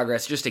huge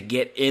progress just to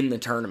get in the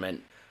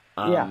tournament.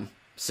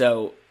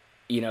 So,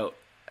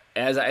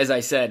 as I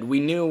said, we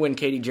knew when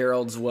Katie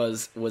Geralds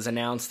was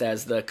announced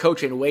as the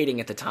coach in waiting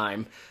at the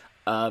time,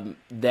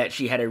 that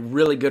she had a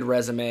really good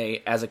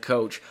resume as a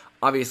coach.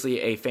 Obviously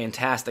a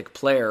fantastic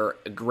player,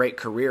 a great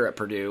career at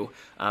Purdue,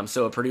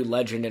 so a Purdue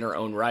legend in her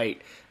own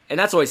right. And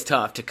that's always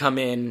tough to come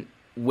in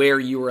where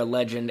you were a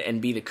legend and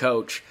be the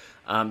coach,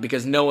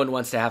 because no one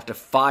wants to have to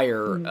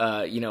fire,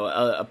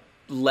 a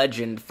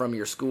legend from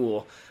your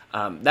school.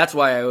 That's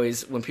why I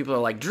always, when people are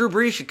like, Drew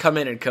Brees should come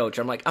in and coach,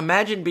 I'm like,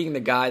 imagine being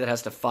the guy that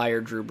has to fire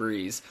Drew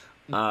Brees.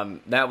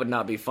 That would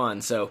not be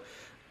fun. So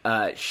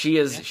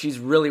she's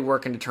really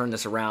working to turn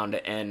this around,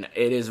 and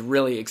it is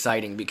really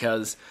exciting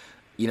because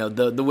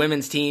the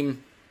women's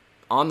team,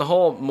 on the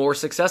whole, more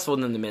successful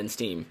than the men's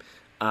team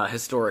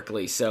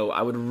historically. So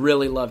I would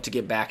really love to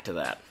get back to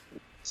that.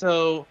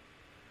 So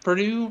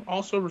Purdue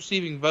also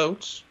receiving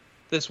votes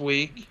this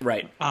week.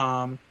 Right.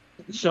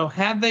 So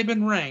had they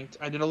been ranked,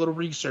 I did a little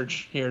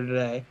research here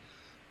today,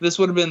 this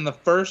would have been the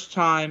first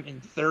time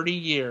in 30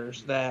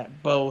 years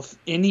that both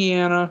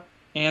Indiana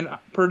and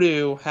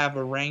Purdue have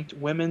a ranked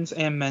women's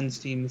and men's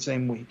team the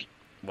same week.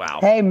 Wow.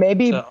 Hey,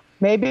 maybe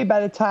by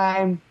the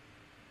time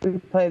we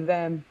play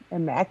them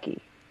in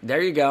Mackey.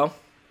 There you go.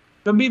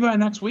 It'll be by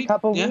next week.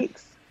 Couple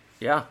weeks.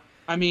 Yeah.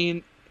 I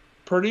mean,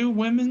 Purdue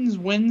women's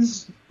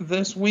wins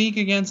this week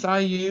against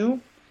IU.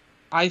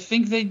 I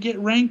think they'd get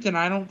ranked, and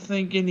I don't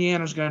think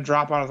Indiana's going to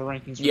drop out of the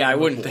rankings. Yeah, I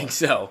wouldn't think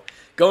so.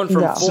 Going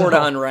from 4 to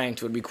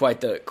unranked would be quite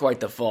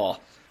the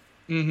fall.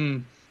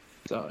 Mm-hmm.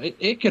 So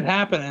it could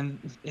happen,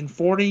 and in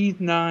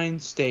 49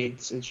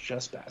 states, it's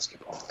just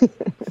basketball.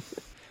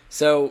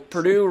 So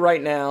Purdue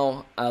right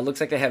now looks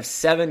like they have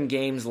 7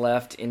 games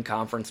left in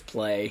conference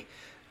play.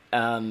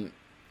 It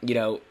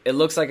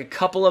looks like a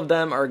couple of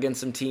them are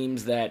against some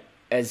teams that,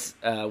 as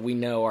we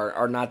know,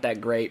 are not that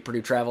great.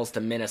 Purdue travels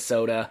to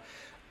Minnesota,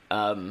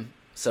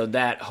 so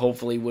that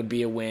hopefully would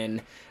be a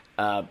win.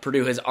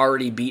 Purdue has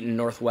already beaten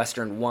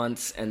Northwestern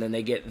once, and then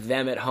they get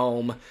them at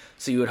home,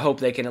 so you would hope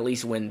they can at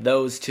least win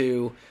those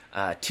 2.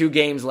 2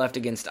 games left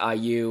against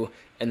IU,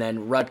 and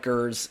then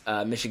Rutgers,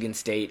 Michigan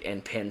State,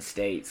 and Penn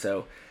State.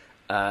 So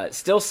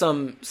still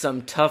some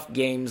tough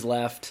games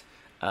left.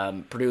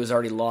 Purdue has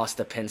already lost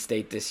to Penn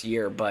State this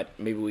year, but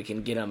maybe we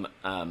can get them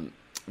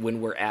when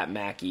we're at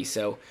Mackey.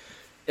 So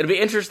it'll be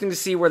interesting to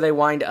see where they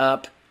wind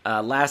up.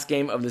 Last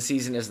game of the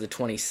season is the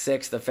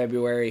 26th of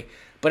February.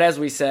 But as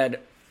we said,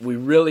 we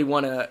really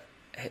want to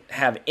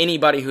have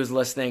anybody who's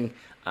listening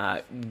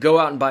go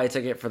out and buy a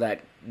ticket for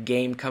that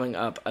game coming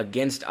up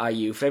against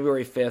IU,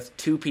 February 5th,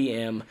 2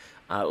 p.m.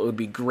 It would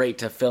be great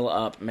to fill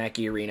up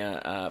Mackey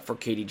Arena for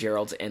Katie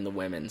Geralds and the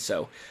women.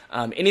 So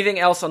anything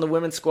else on the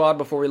women's squad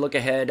before we look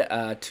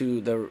ahead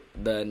to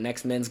the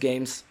next men's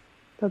games?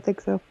 Don't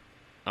think so.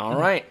 All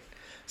right.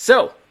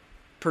 So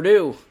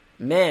Purdue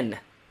men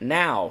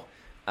now.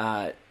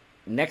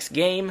 Next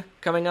game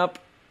coming up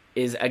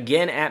is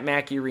again at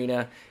Mackey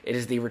Arena. It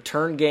is the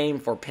return game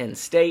for Penn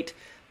State.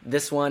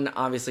 This one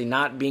obviously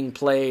not being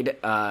played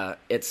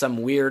at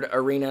some weird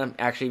arena,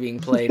 actually being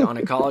played on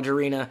a college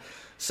arena.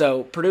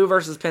 So Purdue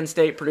versus Penn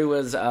State. Purdue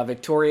was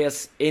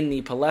victorious in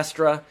the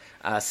Palestra,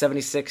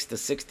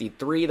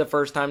 76-63 the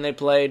first time they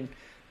played.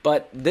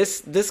 But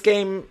this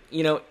game,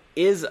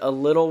 is a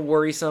little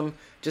worrisome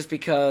just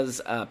because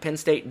Penn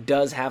State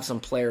does have some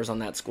players on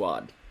that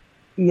squad.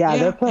 Yeah,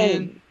 they're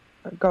playing.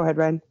 Go ahead,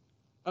 Ryan.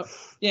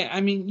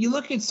 You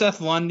look at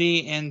Seth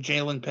Lundy and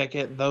Jalen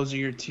Pickett. Those are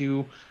your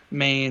 2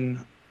 main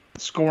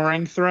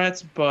scoring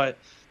threats. But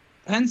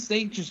Penn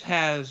State just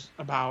has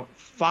about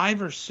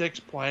 5 or 6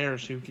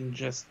 players who can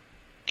just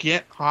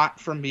get hot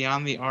from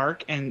beyond the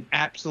arc and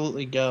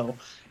absolutely go.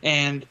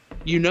 And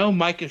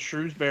Micah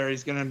Shrewsbury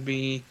is going to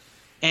be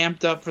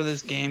amped up for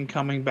this game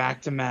coming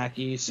back to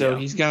Mackey, so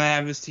he's going to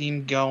have his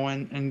team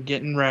going and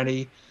getting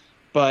ready.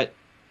 But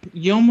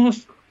you don't want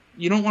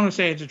to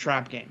say it's a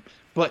trap game,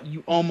 but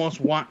you almost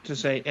want to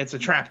say it's a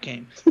trap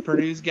game.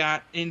 Purdue's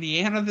got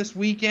Indiana this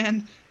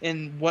weekend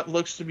in what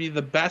looks to be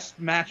the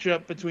best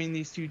matchup between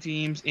these two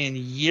teams in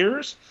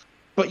years,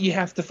 but you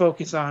have to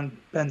focus on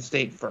Penn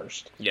State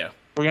first. Yeah.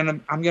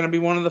 I'm gonna be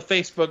one of the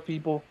Facebook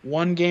people,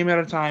 one game at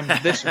a time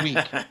this week.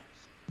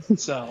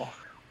 So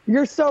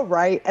you're so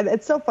right, and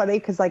it's so funny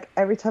because like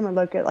every time I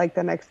look at like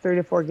the next 3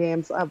 to 4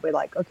 games, I'll be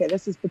like, okay,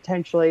 this is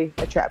potentially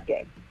a trap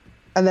game,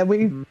 and then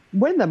we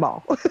win them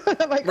all.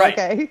 I'm like, right.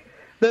 Okay,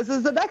 this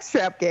is the next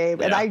trap game,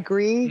 and I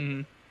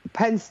agree.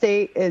 Penn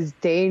State is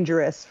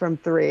dangerous from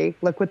 3.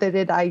 Look what they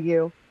did to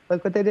IU.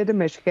 Look what they did to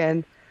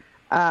Michigan.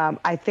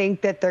 I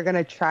think that they're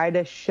gonna try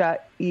to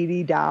shut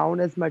Edey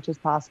down as much as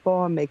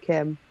possible and make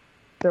him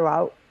throw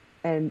out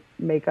and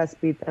make us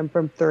beat them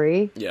from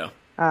 3. Yeah.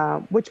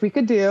 Which we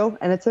could do,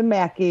 and it's a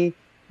Mackey,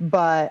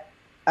 but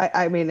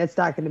I mean, it's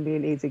not going to be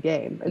an easy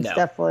game. It's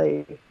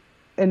definitely,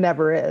 it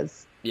never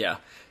is. Yeah.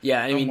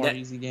 Yeah. I mean, more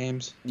easy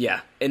games.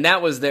 Yeah. And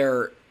that was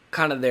their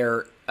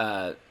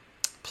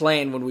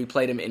plan when we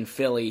played them in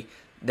Philly.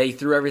 They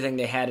threw everything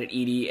they had at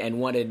Edey and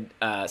wanted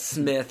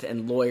Smith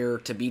and Lawyer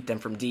to beat them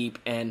from deep.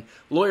 And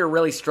Lawyer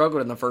really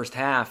struggled in the first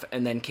half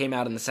and then came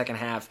out in the second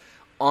half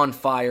on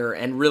fire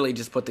and really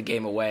just put the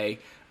game away.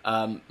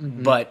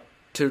 But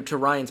to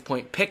Ryan's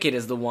point, Pickett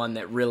is the one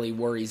that really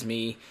worries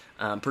me.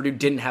 Purdue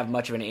didn't have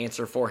much of an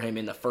answer for him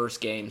in the first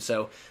game,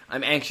 so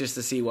I'm anxious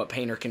to see what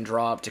Painter can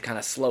draw up to kind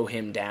of slow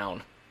him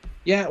down.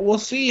 Yeah, we'll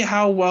see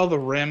how well the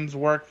rims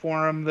work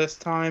for him this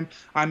time.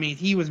 I mean,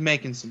 he was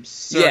making some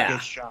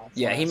circus shots.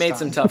 Yeah, he made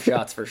some tough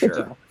shots for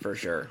sure, for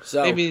sure.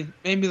 So maybe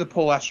the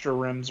Polyester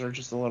rims are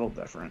just a little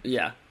different.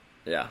 Yeah.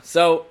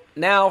 So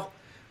now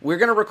we're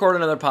going to record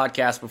another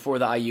podcast before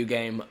the IU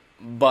game,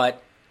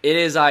 but it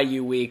is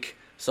IU week,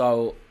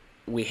 so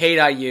we hate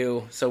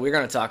IU, so we're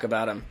going to talk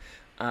about them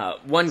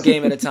one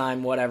game at a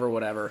time,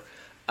 whatever.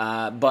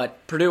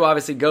 But Purdue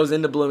obviously goes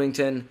into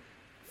Bloomington.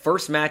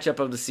 First matchup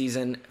of the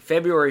season,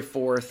 February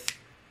 4th,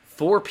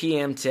 4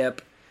 p.m.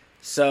 tip.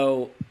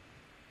 So,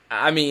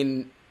 I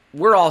mean,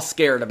 we're all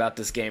scared about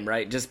this game,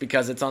 right? Just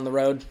because it's on the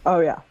road? Oh,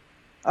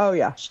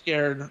 yeah.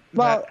 Scared.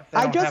 Well,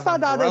 I just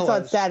found out it's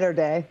on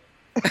Saturday.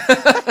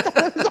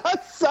 It's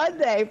on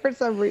Sunday for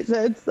some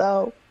reason.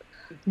 So,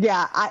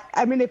 yeah,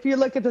 I mean, if you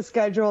look at the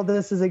schedule,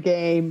 this is a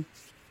game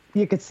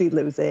you could see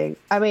losing.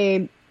 I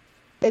mean,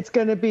 it's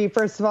going to be,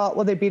 first of all,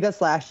 well, they beat us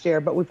last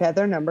year, but we've had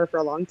their number for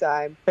a long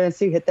time.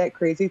 Tennessee hit that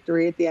crazy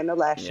 3 at the end of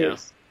last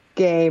year's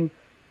game.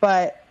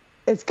 But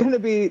it's going to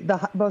be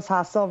the most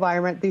hostile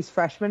environment these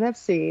freshmen have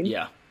seen.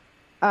 Yeah.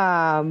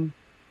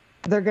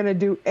 They're going to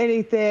do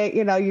anything.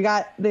 You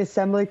got the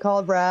assembly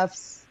called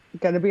refs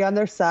going to be on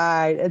their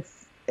side.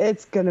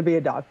 It's going to be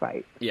a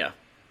dogfight. Yeah.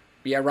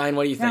 Yeah, Ryan,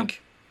 what do you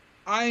think?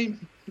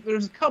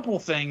 There's a couple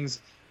things.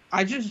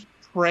 I just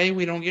pray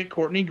we don't get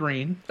Courtney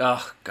Green.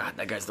 Oh, God,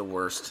 that guy's the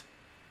worst.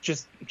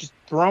 Just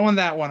throwing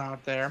that one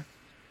out there.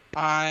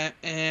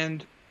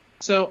 And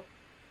so,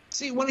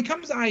 see, when it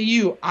comes to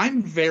IU,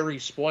 I'm very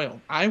spoiled.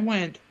 I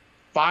went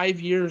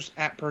 5 years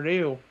at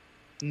Purdue.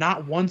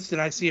 Not once did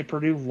I see a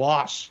Purdue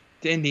loss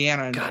to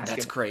Indiana in basketball.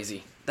 That's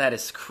crazy. That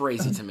is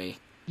crazy to me.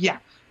 Yeah,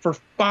 for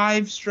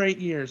 5 straight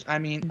years. I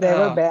mean, they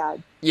were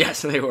bad.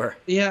 Yes, they were.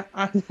 Yeah,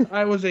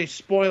 I was a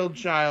spoiled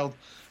child.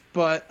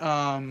 But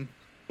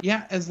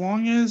yeah, as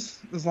long as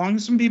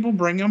some people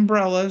bring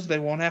umbrellas, they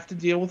won't have to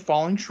deal with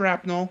falling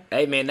shrapnel.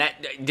 Hey, man,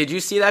 did you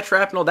see that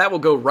shrapnel? That will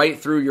go right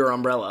through your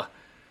umbrella.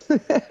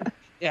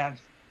 Yeah,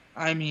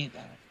 I mean,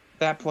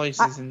 that place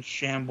is in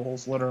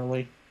shambles,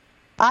 literally.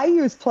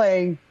 IU's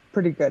playing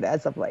pretty good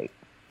as of late.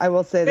 I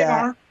will say They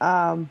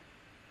that.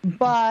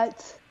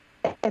 But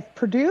if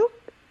Purdue,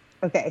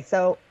 okay,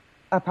 so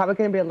I'm probably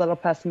going to be a little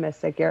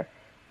pessimistic here.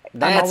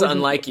 That's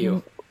unlike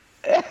you.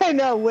 I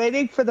know,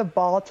 waiting for the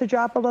ball to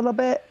drop a little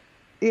bit.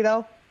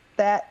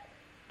 That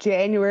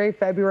January,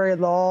 February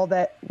lull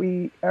that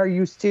we are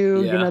used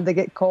to. Yeah. They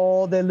get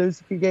cold, they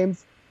lose a few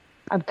games.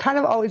 I'm kind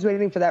of always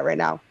waiting for that right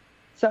now.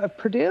 So if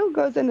Purdue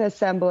goes into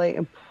assembly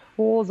and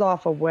pulls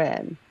off a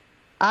win,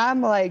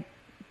 I'm going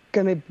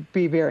to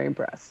be very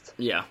impressed.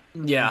 Yeah.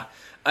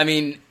 I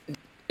mean,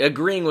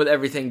 agreeing with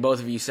everything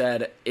both of you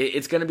said,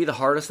 it's going to be the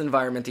hardest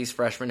environment these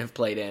freshmen have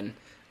played in.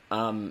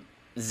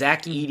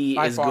 Zach Edey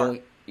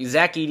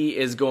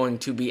is going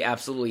to be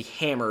absolutely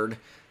hammered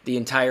the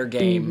entire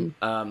game.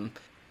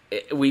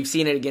 We've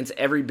seen it against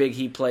every big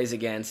he plays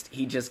against.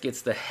 He just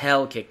gets the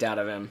hell kicked out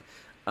of him.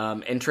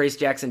 And Trace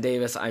Jackson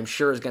Davis, I'm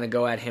sure, is going to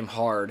go at him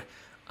hard.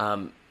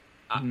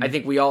 I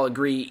think we all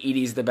agree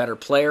Edey's the better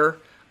player.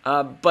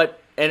 But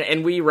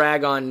we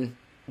rag on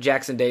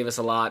Jackson Davis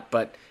a lot,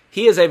 but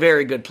he is a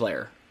very good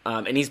player.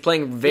 And he's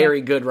playing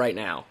very good right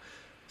now.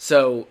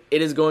 So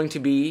it is going to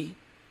be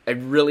a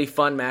really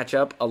fun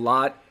matchup. A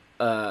lot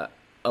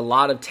a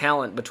lot of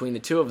talent between the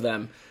two of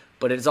them,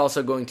 but it's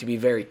also going to be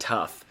very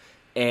tough.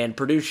 And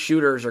Purdue's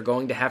shooters are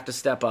going to have to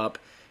step up.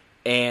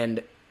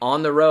 And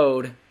on the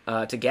road,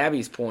 to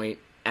Gabby's point,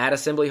 at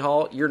Assembly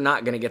Hall, you're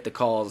not going to get the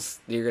calls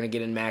that you're going to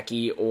get in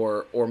Mackey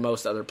or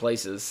most other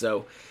places.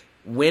 So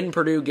when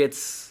Purdue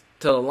gets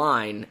to the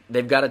line,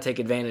 they've got to take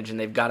advantage and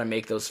they've got to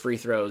make those free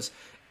throws.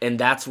 And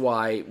that's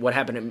why what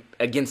happened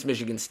against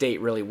Michigan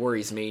State really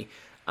worries me.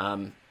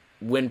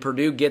 When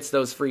Purdue gets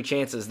those free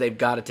chances, they've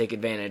got to take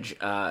advantage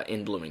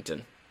in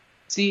Bloomington.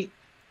 See,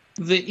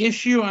 the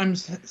issue I'm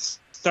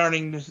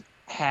starting to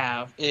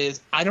have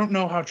is I don't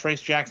know how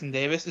Trace Jackson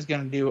Davis is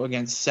going to do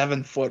against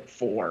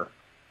 7'4".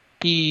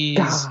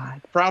 He's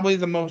probably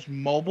the most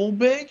mobile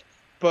big,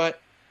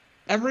 but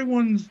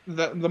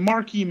the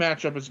marquee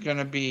matchup is going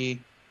to be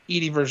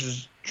Edey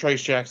versus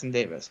Trace Jackson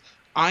Davis.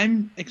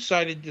 I'm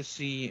excited to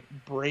see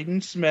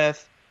Braden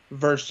Smith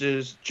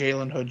versus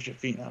Jalen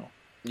Hood-Schifino.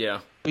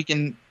 Yeah. We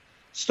can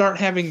start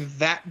having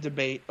that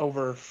debate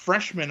over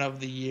freshman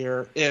of the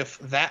year if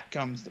that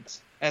comes to,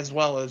 as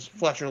well as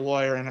Fletcher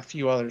Lawyer and a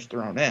few others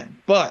thrown in.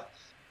 But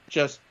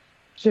just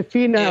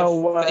Schifino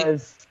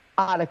was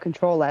out of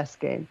control last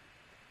game.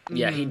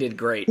 Yeah, he did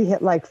great. He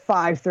hit like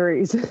 5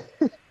 threes.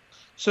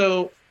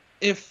 So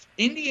if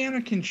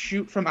Indiana can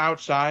shoot from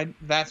outside,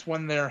 that's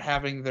when they're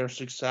having their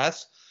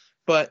success.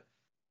 But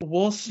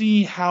we'll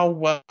see how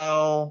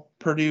well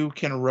Purdue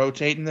can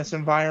rotate in this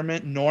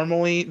environment.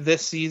 Normally,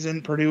 this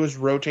season, Purdue has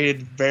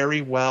rotated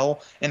very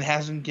well and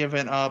hasn't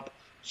given up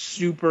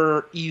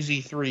super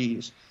easy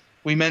threes.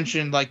 We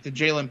mentioned like the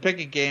Jalen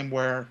Pickett game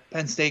where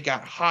Penn State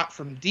got hot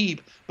from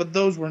deep, but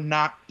those were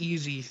not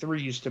easy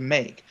threes to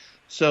make.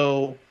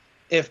 So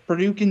if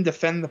Purdue can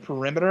defend the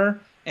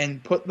perimeter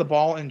and put the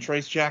ball in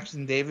Trace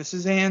Jackson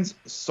Davis's hands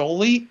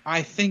solely,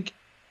 I think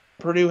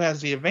Purdue has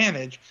the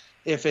advantage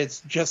if it's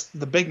just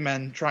the big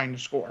men trying to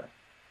score.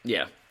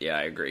 Yeah,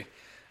 I agree.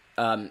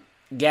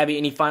 Gabby,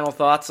 any final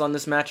thoughts on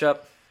this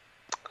matchup?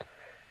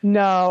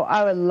 No,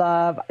 I would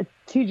love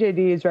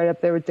TJD is right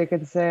up there with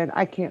Dickinson.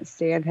 I can't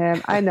stand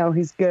him. I know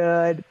he's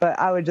good, but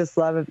I would just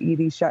love if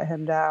Edey shut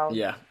him down.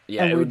 Yeah,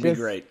 it would be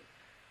great.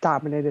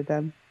 Dominated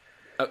them.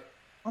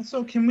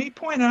 Also, can we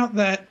point out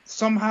that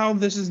somehow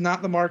this is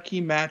not the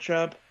marquee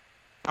matchup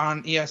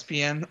on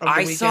ESPN?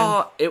 I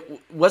saw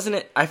it. Wasn't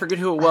it? I forget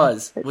who it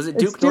was. Was it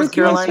Duke, North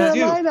Carolina?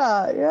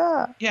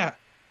 Yeah.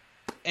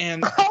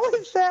 And how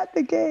is that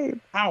the game?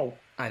 How?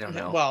 I don't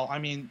know. Well, I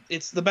mean,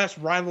 it's the best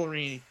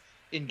rivalry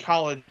in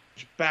college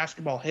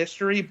basketball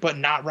history, but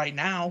not right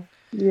now.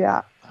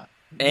 Yeah.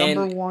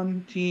 Number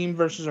one team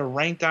versus a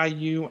ranked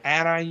IU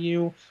at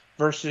IU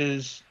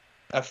versus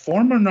a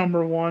former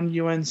number one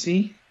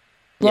UNC.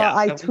 Well, yeah,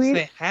 I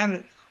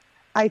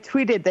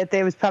tweeted that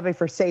they was probably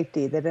for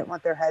safety. They didn't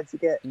want their heads to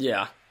get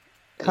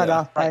cut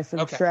off by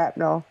some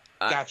shrapnel.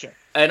 Gotcha.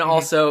 And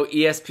also,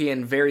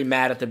 ESPN very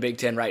mad at the Big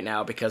Ten right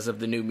now because of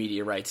the new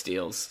media rights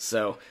deals.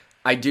 So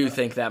I do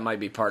think that might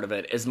be part of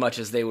it, as much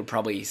as they would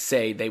probably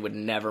say they would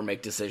never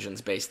make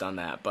decisions based on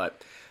that.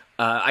 But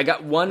I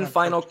got one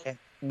final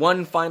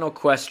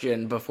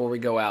question before we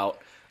go out.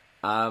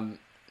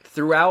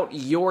 Throughout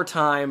your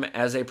time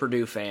as a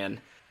Purdue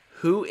fan,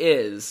 who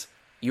is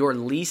your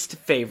least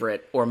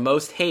favorite or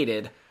most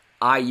hated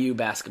IU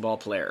basketball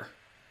player?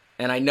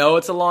 And I know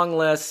it's a long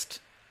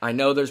list. I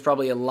know there's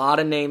probably a lot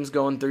of names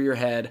going through your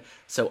head,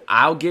 so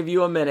I'll give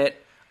you a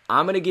minute.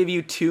 I'm going to give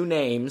you 2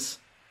 names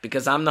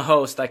because I'm the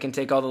host. I can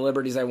take all the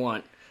liberties I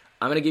want.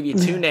 I'm going to give you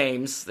 2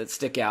 names that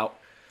stick out.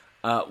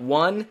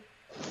 One,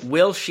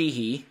 Will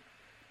Sheehy,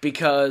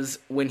 because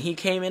when he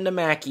came into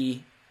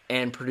Mackey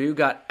and Purdue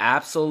got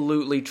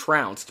absolutely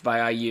trounced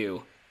by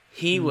IU,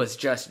 he was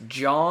just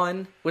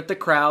jawing with the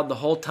crowd the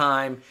whole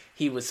time.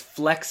 He was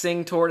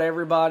flexing toward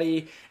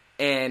everybody,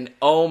 and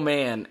oh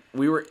man,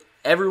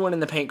 everyone in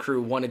the paint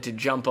crew wanted to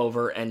jump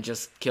over and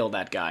just kill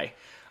that guy.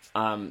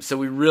 So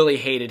we really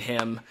hated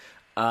him.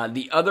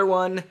 The other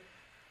one,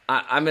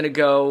 I'm going to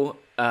go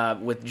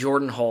with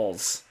Jordan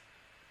Hulls,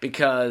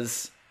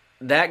 because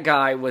that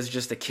guy was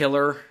just a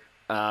killer,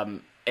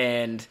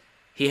 and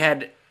he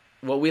had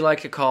what we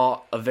like to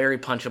call a very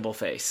punchable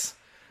face.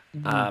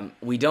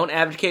 We don't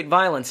advocate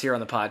violence here on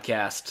the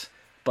podcast,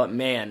 but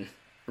man,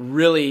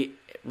 really,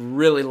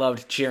 really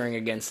loved cheering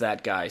against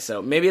that guy.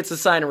 So maybe it's a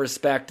sign of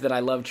respect that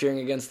I love cheering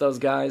against those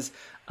guys.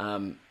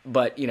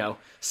 But,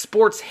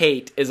 sports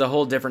hate is a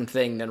whole different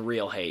thing than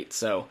real hate.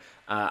 So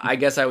I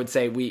guess I would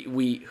say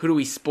who do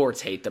we sports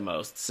hate the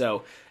most?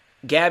 So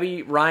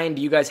Gabby, Ryan,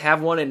 do you guys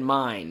have one in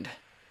mind?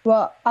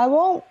 Well, I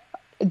won't.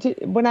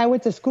 When I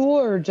went to school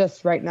or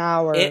just right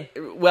now?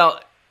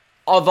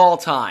 Of all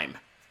time.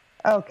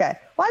 Okay.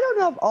 Well, I don't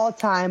know of all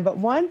time, but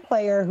one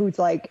player who's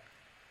like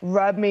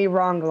rubbed me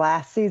wrong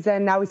last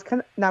season. Now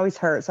he's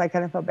hurt, so I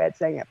kind of feel bad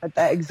saying it. But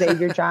that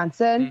Xavier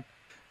Johnson.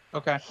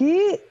 Okay.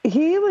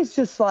 He was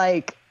just he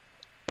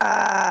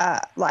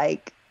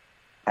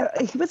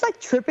was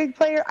like tripping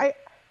player.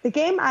 The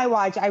game I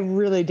watched, I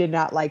really did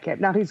not like him.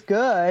 Now he's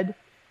good,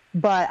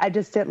 but I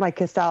just didn't like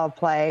his style of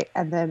play.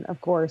 And then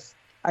of course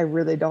I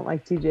really don't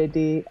like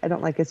TJD. I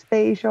don't like his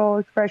facial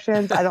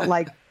expressions. I don't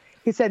like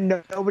He said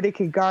nobody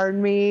could guard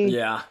me.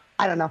 Yeah.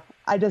 I don't know.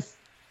 I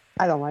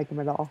don't like him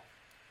at all.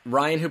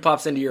 Ryan, who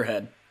pops into your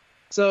head?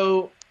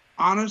 So,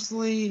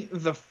 honestly,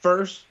 the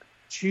first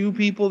two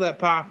people that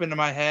pop into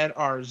my head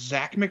are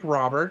Zach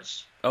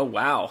McRoberts. Oh,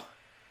 wow.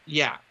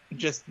 Yeah,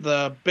 just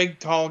the big,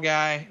 tall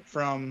guy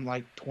from,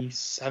 like,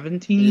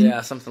 2017.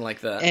 Yeah, something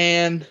like that.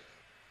 And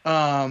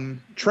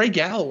Trey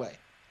Galloway.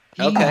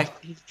 Okay.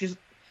 He just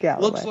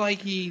Galloway. looks like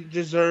he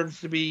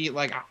deserves to be,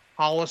 like, a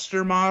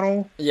Hollister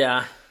model.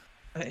 Yeah.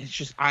 It's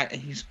just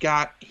he's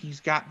got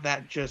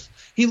that just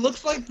he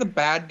looks like the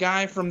bad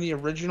guy from the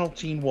original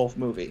Teen Wolf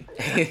movie.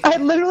 I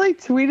literally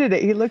tweeted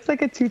it. He looks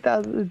like a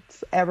 2000s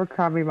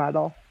Abercrombie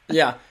model.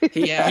 Yeah.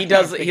 He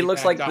does. He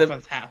looks like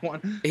that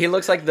one. He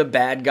looks like the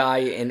bad guy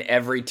in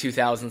every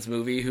 2000s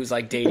movie who's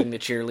like dating the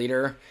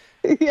cheerleader.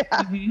 Yeah.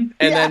 And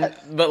then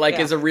but like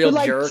is a real Who,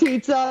 like, jerk.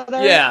 cheats on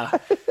her. Yeah.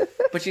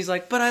 But she's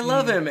like, "But I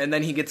love him." And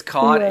then he gets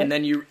caught and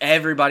then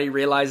everybody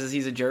realizes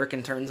he's a jerk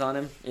and turns on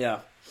him. Yeah.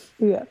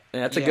 Yeah.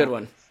 That's a good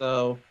one.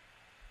 So,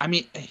 I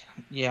mean,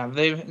 yeah,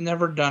 they've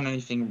never done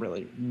anything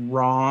really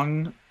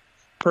wrong,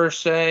 per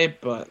se,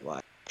 but,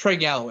 like, Trey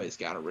Galloway's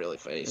got a really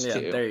face, Yeah,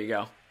 too. there you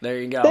go. There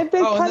you go. They've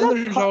been Oh, and kind then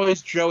of there's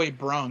always Joey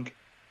Brunk.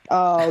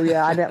 Oh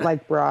yeah, I didn't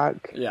like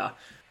Brock. Yeah.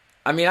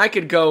 I mean, I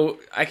could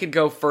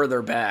go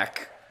further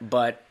back,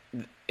 but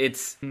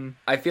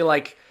I feel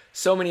like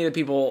so many of the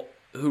people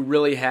who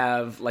really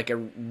have, like,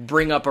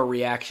 bring up a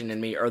reaction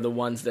in me are the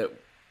ones that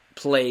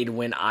played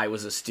when I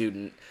was a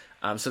student.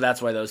 So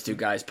that's why those two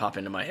guys pop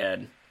into my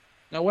head.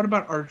 Now, what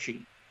about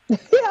Archie?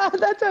 Yeah,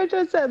 that's what I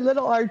just said.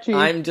 Little Archie.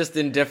 I'm just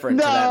indifferent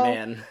to that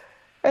man.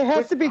 It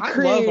has to be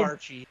Creed. I love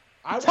Archie.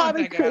 I want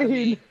Tommy that guy to be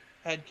Creed.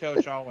 head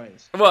coach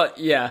always. Well,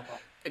 yeah.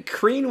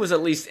 Crean was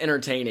at least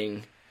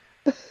entertaining.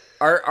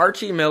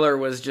 Archie Miller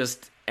was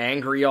just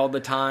angry all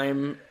the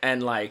time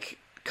and, like,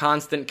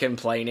 constant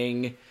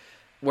complaining,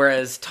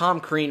 whereas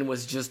Tom Crean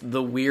was just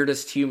the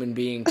weirdest human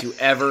being to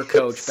ever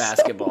coach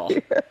basketball.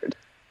 Weird.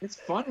 It's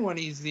fun when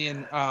he's the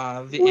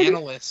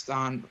analyst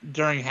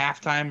during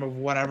halftime of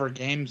whatever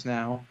games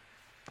now.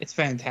 It's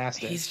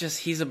fantastic.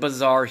 He's a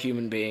bizarre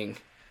human being.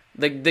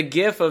 The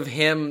gif of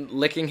him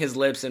licking his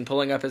lips and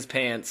pulling up his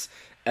pants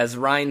as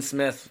Ryan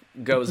Smith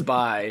goes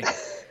by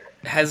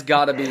has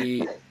got to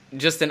be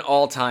just an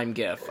all-time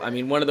gif. I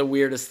mean, one of the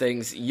weirdest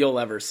things you'll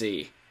ever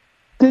see.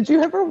 Did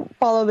you ever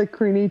follow the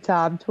Creamy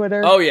Tom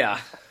Twitter? Oh, yeah.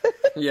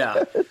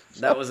 Yeah,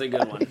 that was a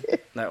good one.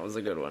 That was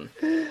a good one.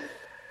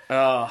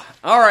 All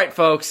right,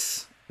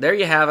 folks. There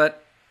you have it.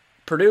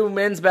 Purdue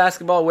men's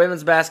basketball,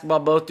 women's basketball,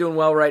 both doing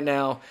well right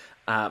now.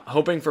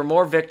 Hoping for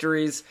more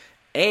victories.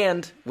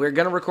 And we're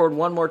going to record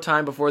one more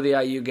time before the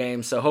IU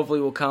game, so hopefully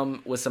we'll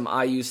come with some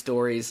IU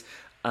stories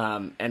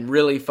and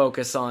really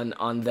focus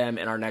on them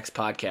in our next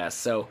podcast.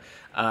 So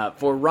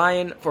for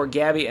Ryan, for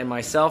Gabby, and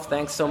myself,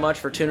 thanks so much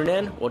for tuning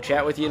in. We'll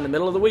chat with you in the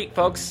middle of the week,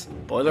 folks.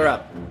 Boiler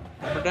up.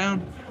 Up or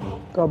down.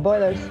 Go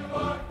Boilers.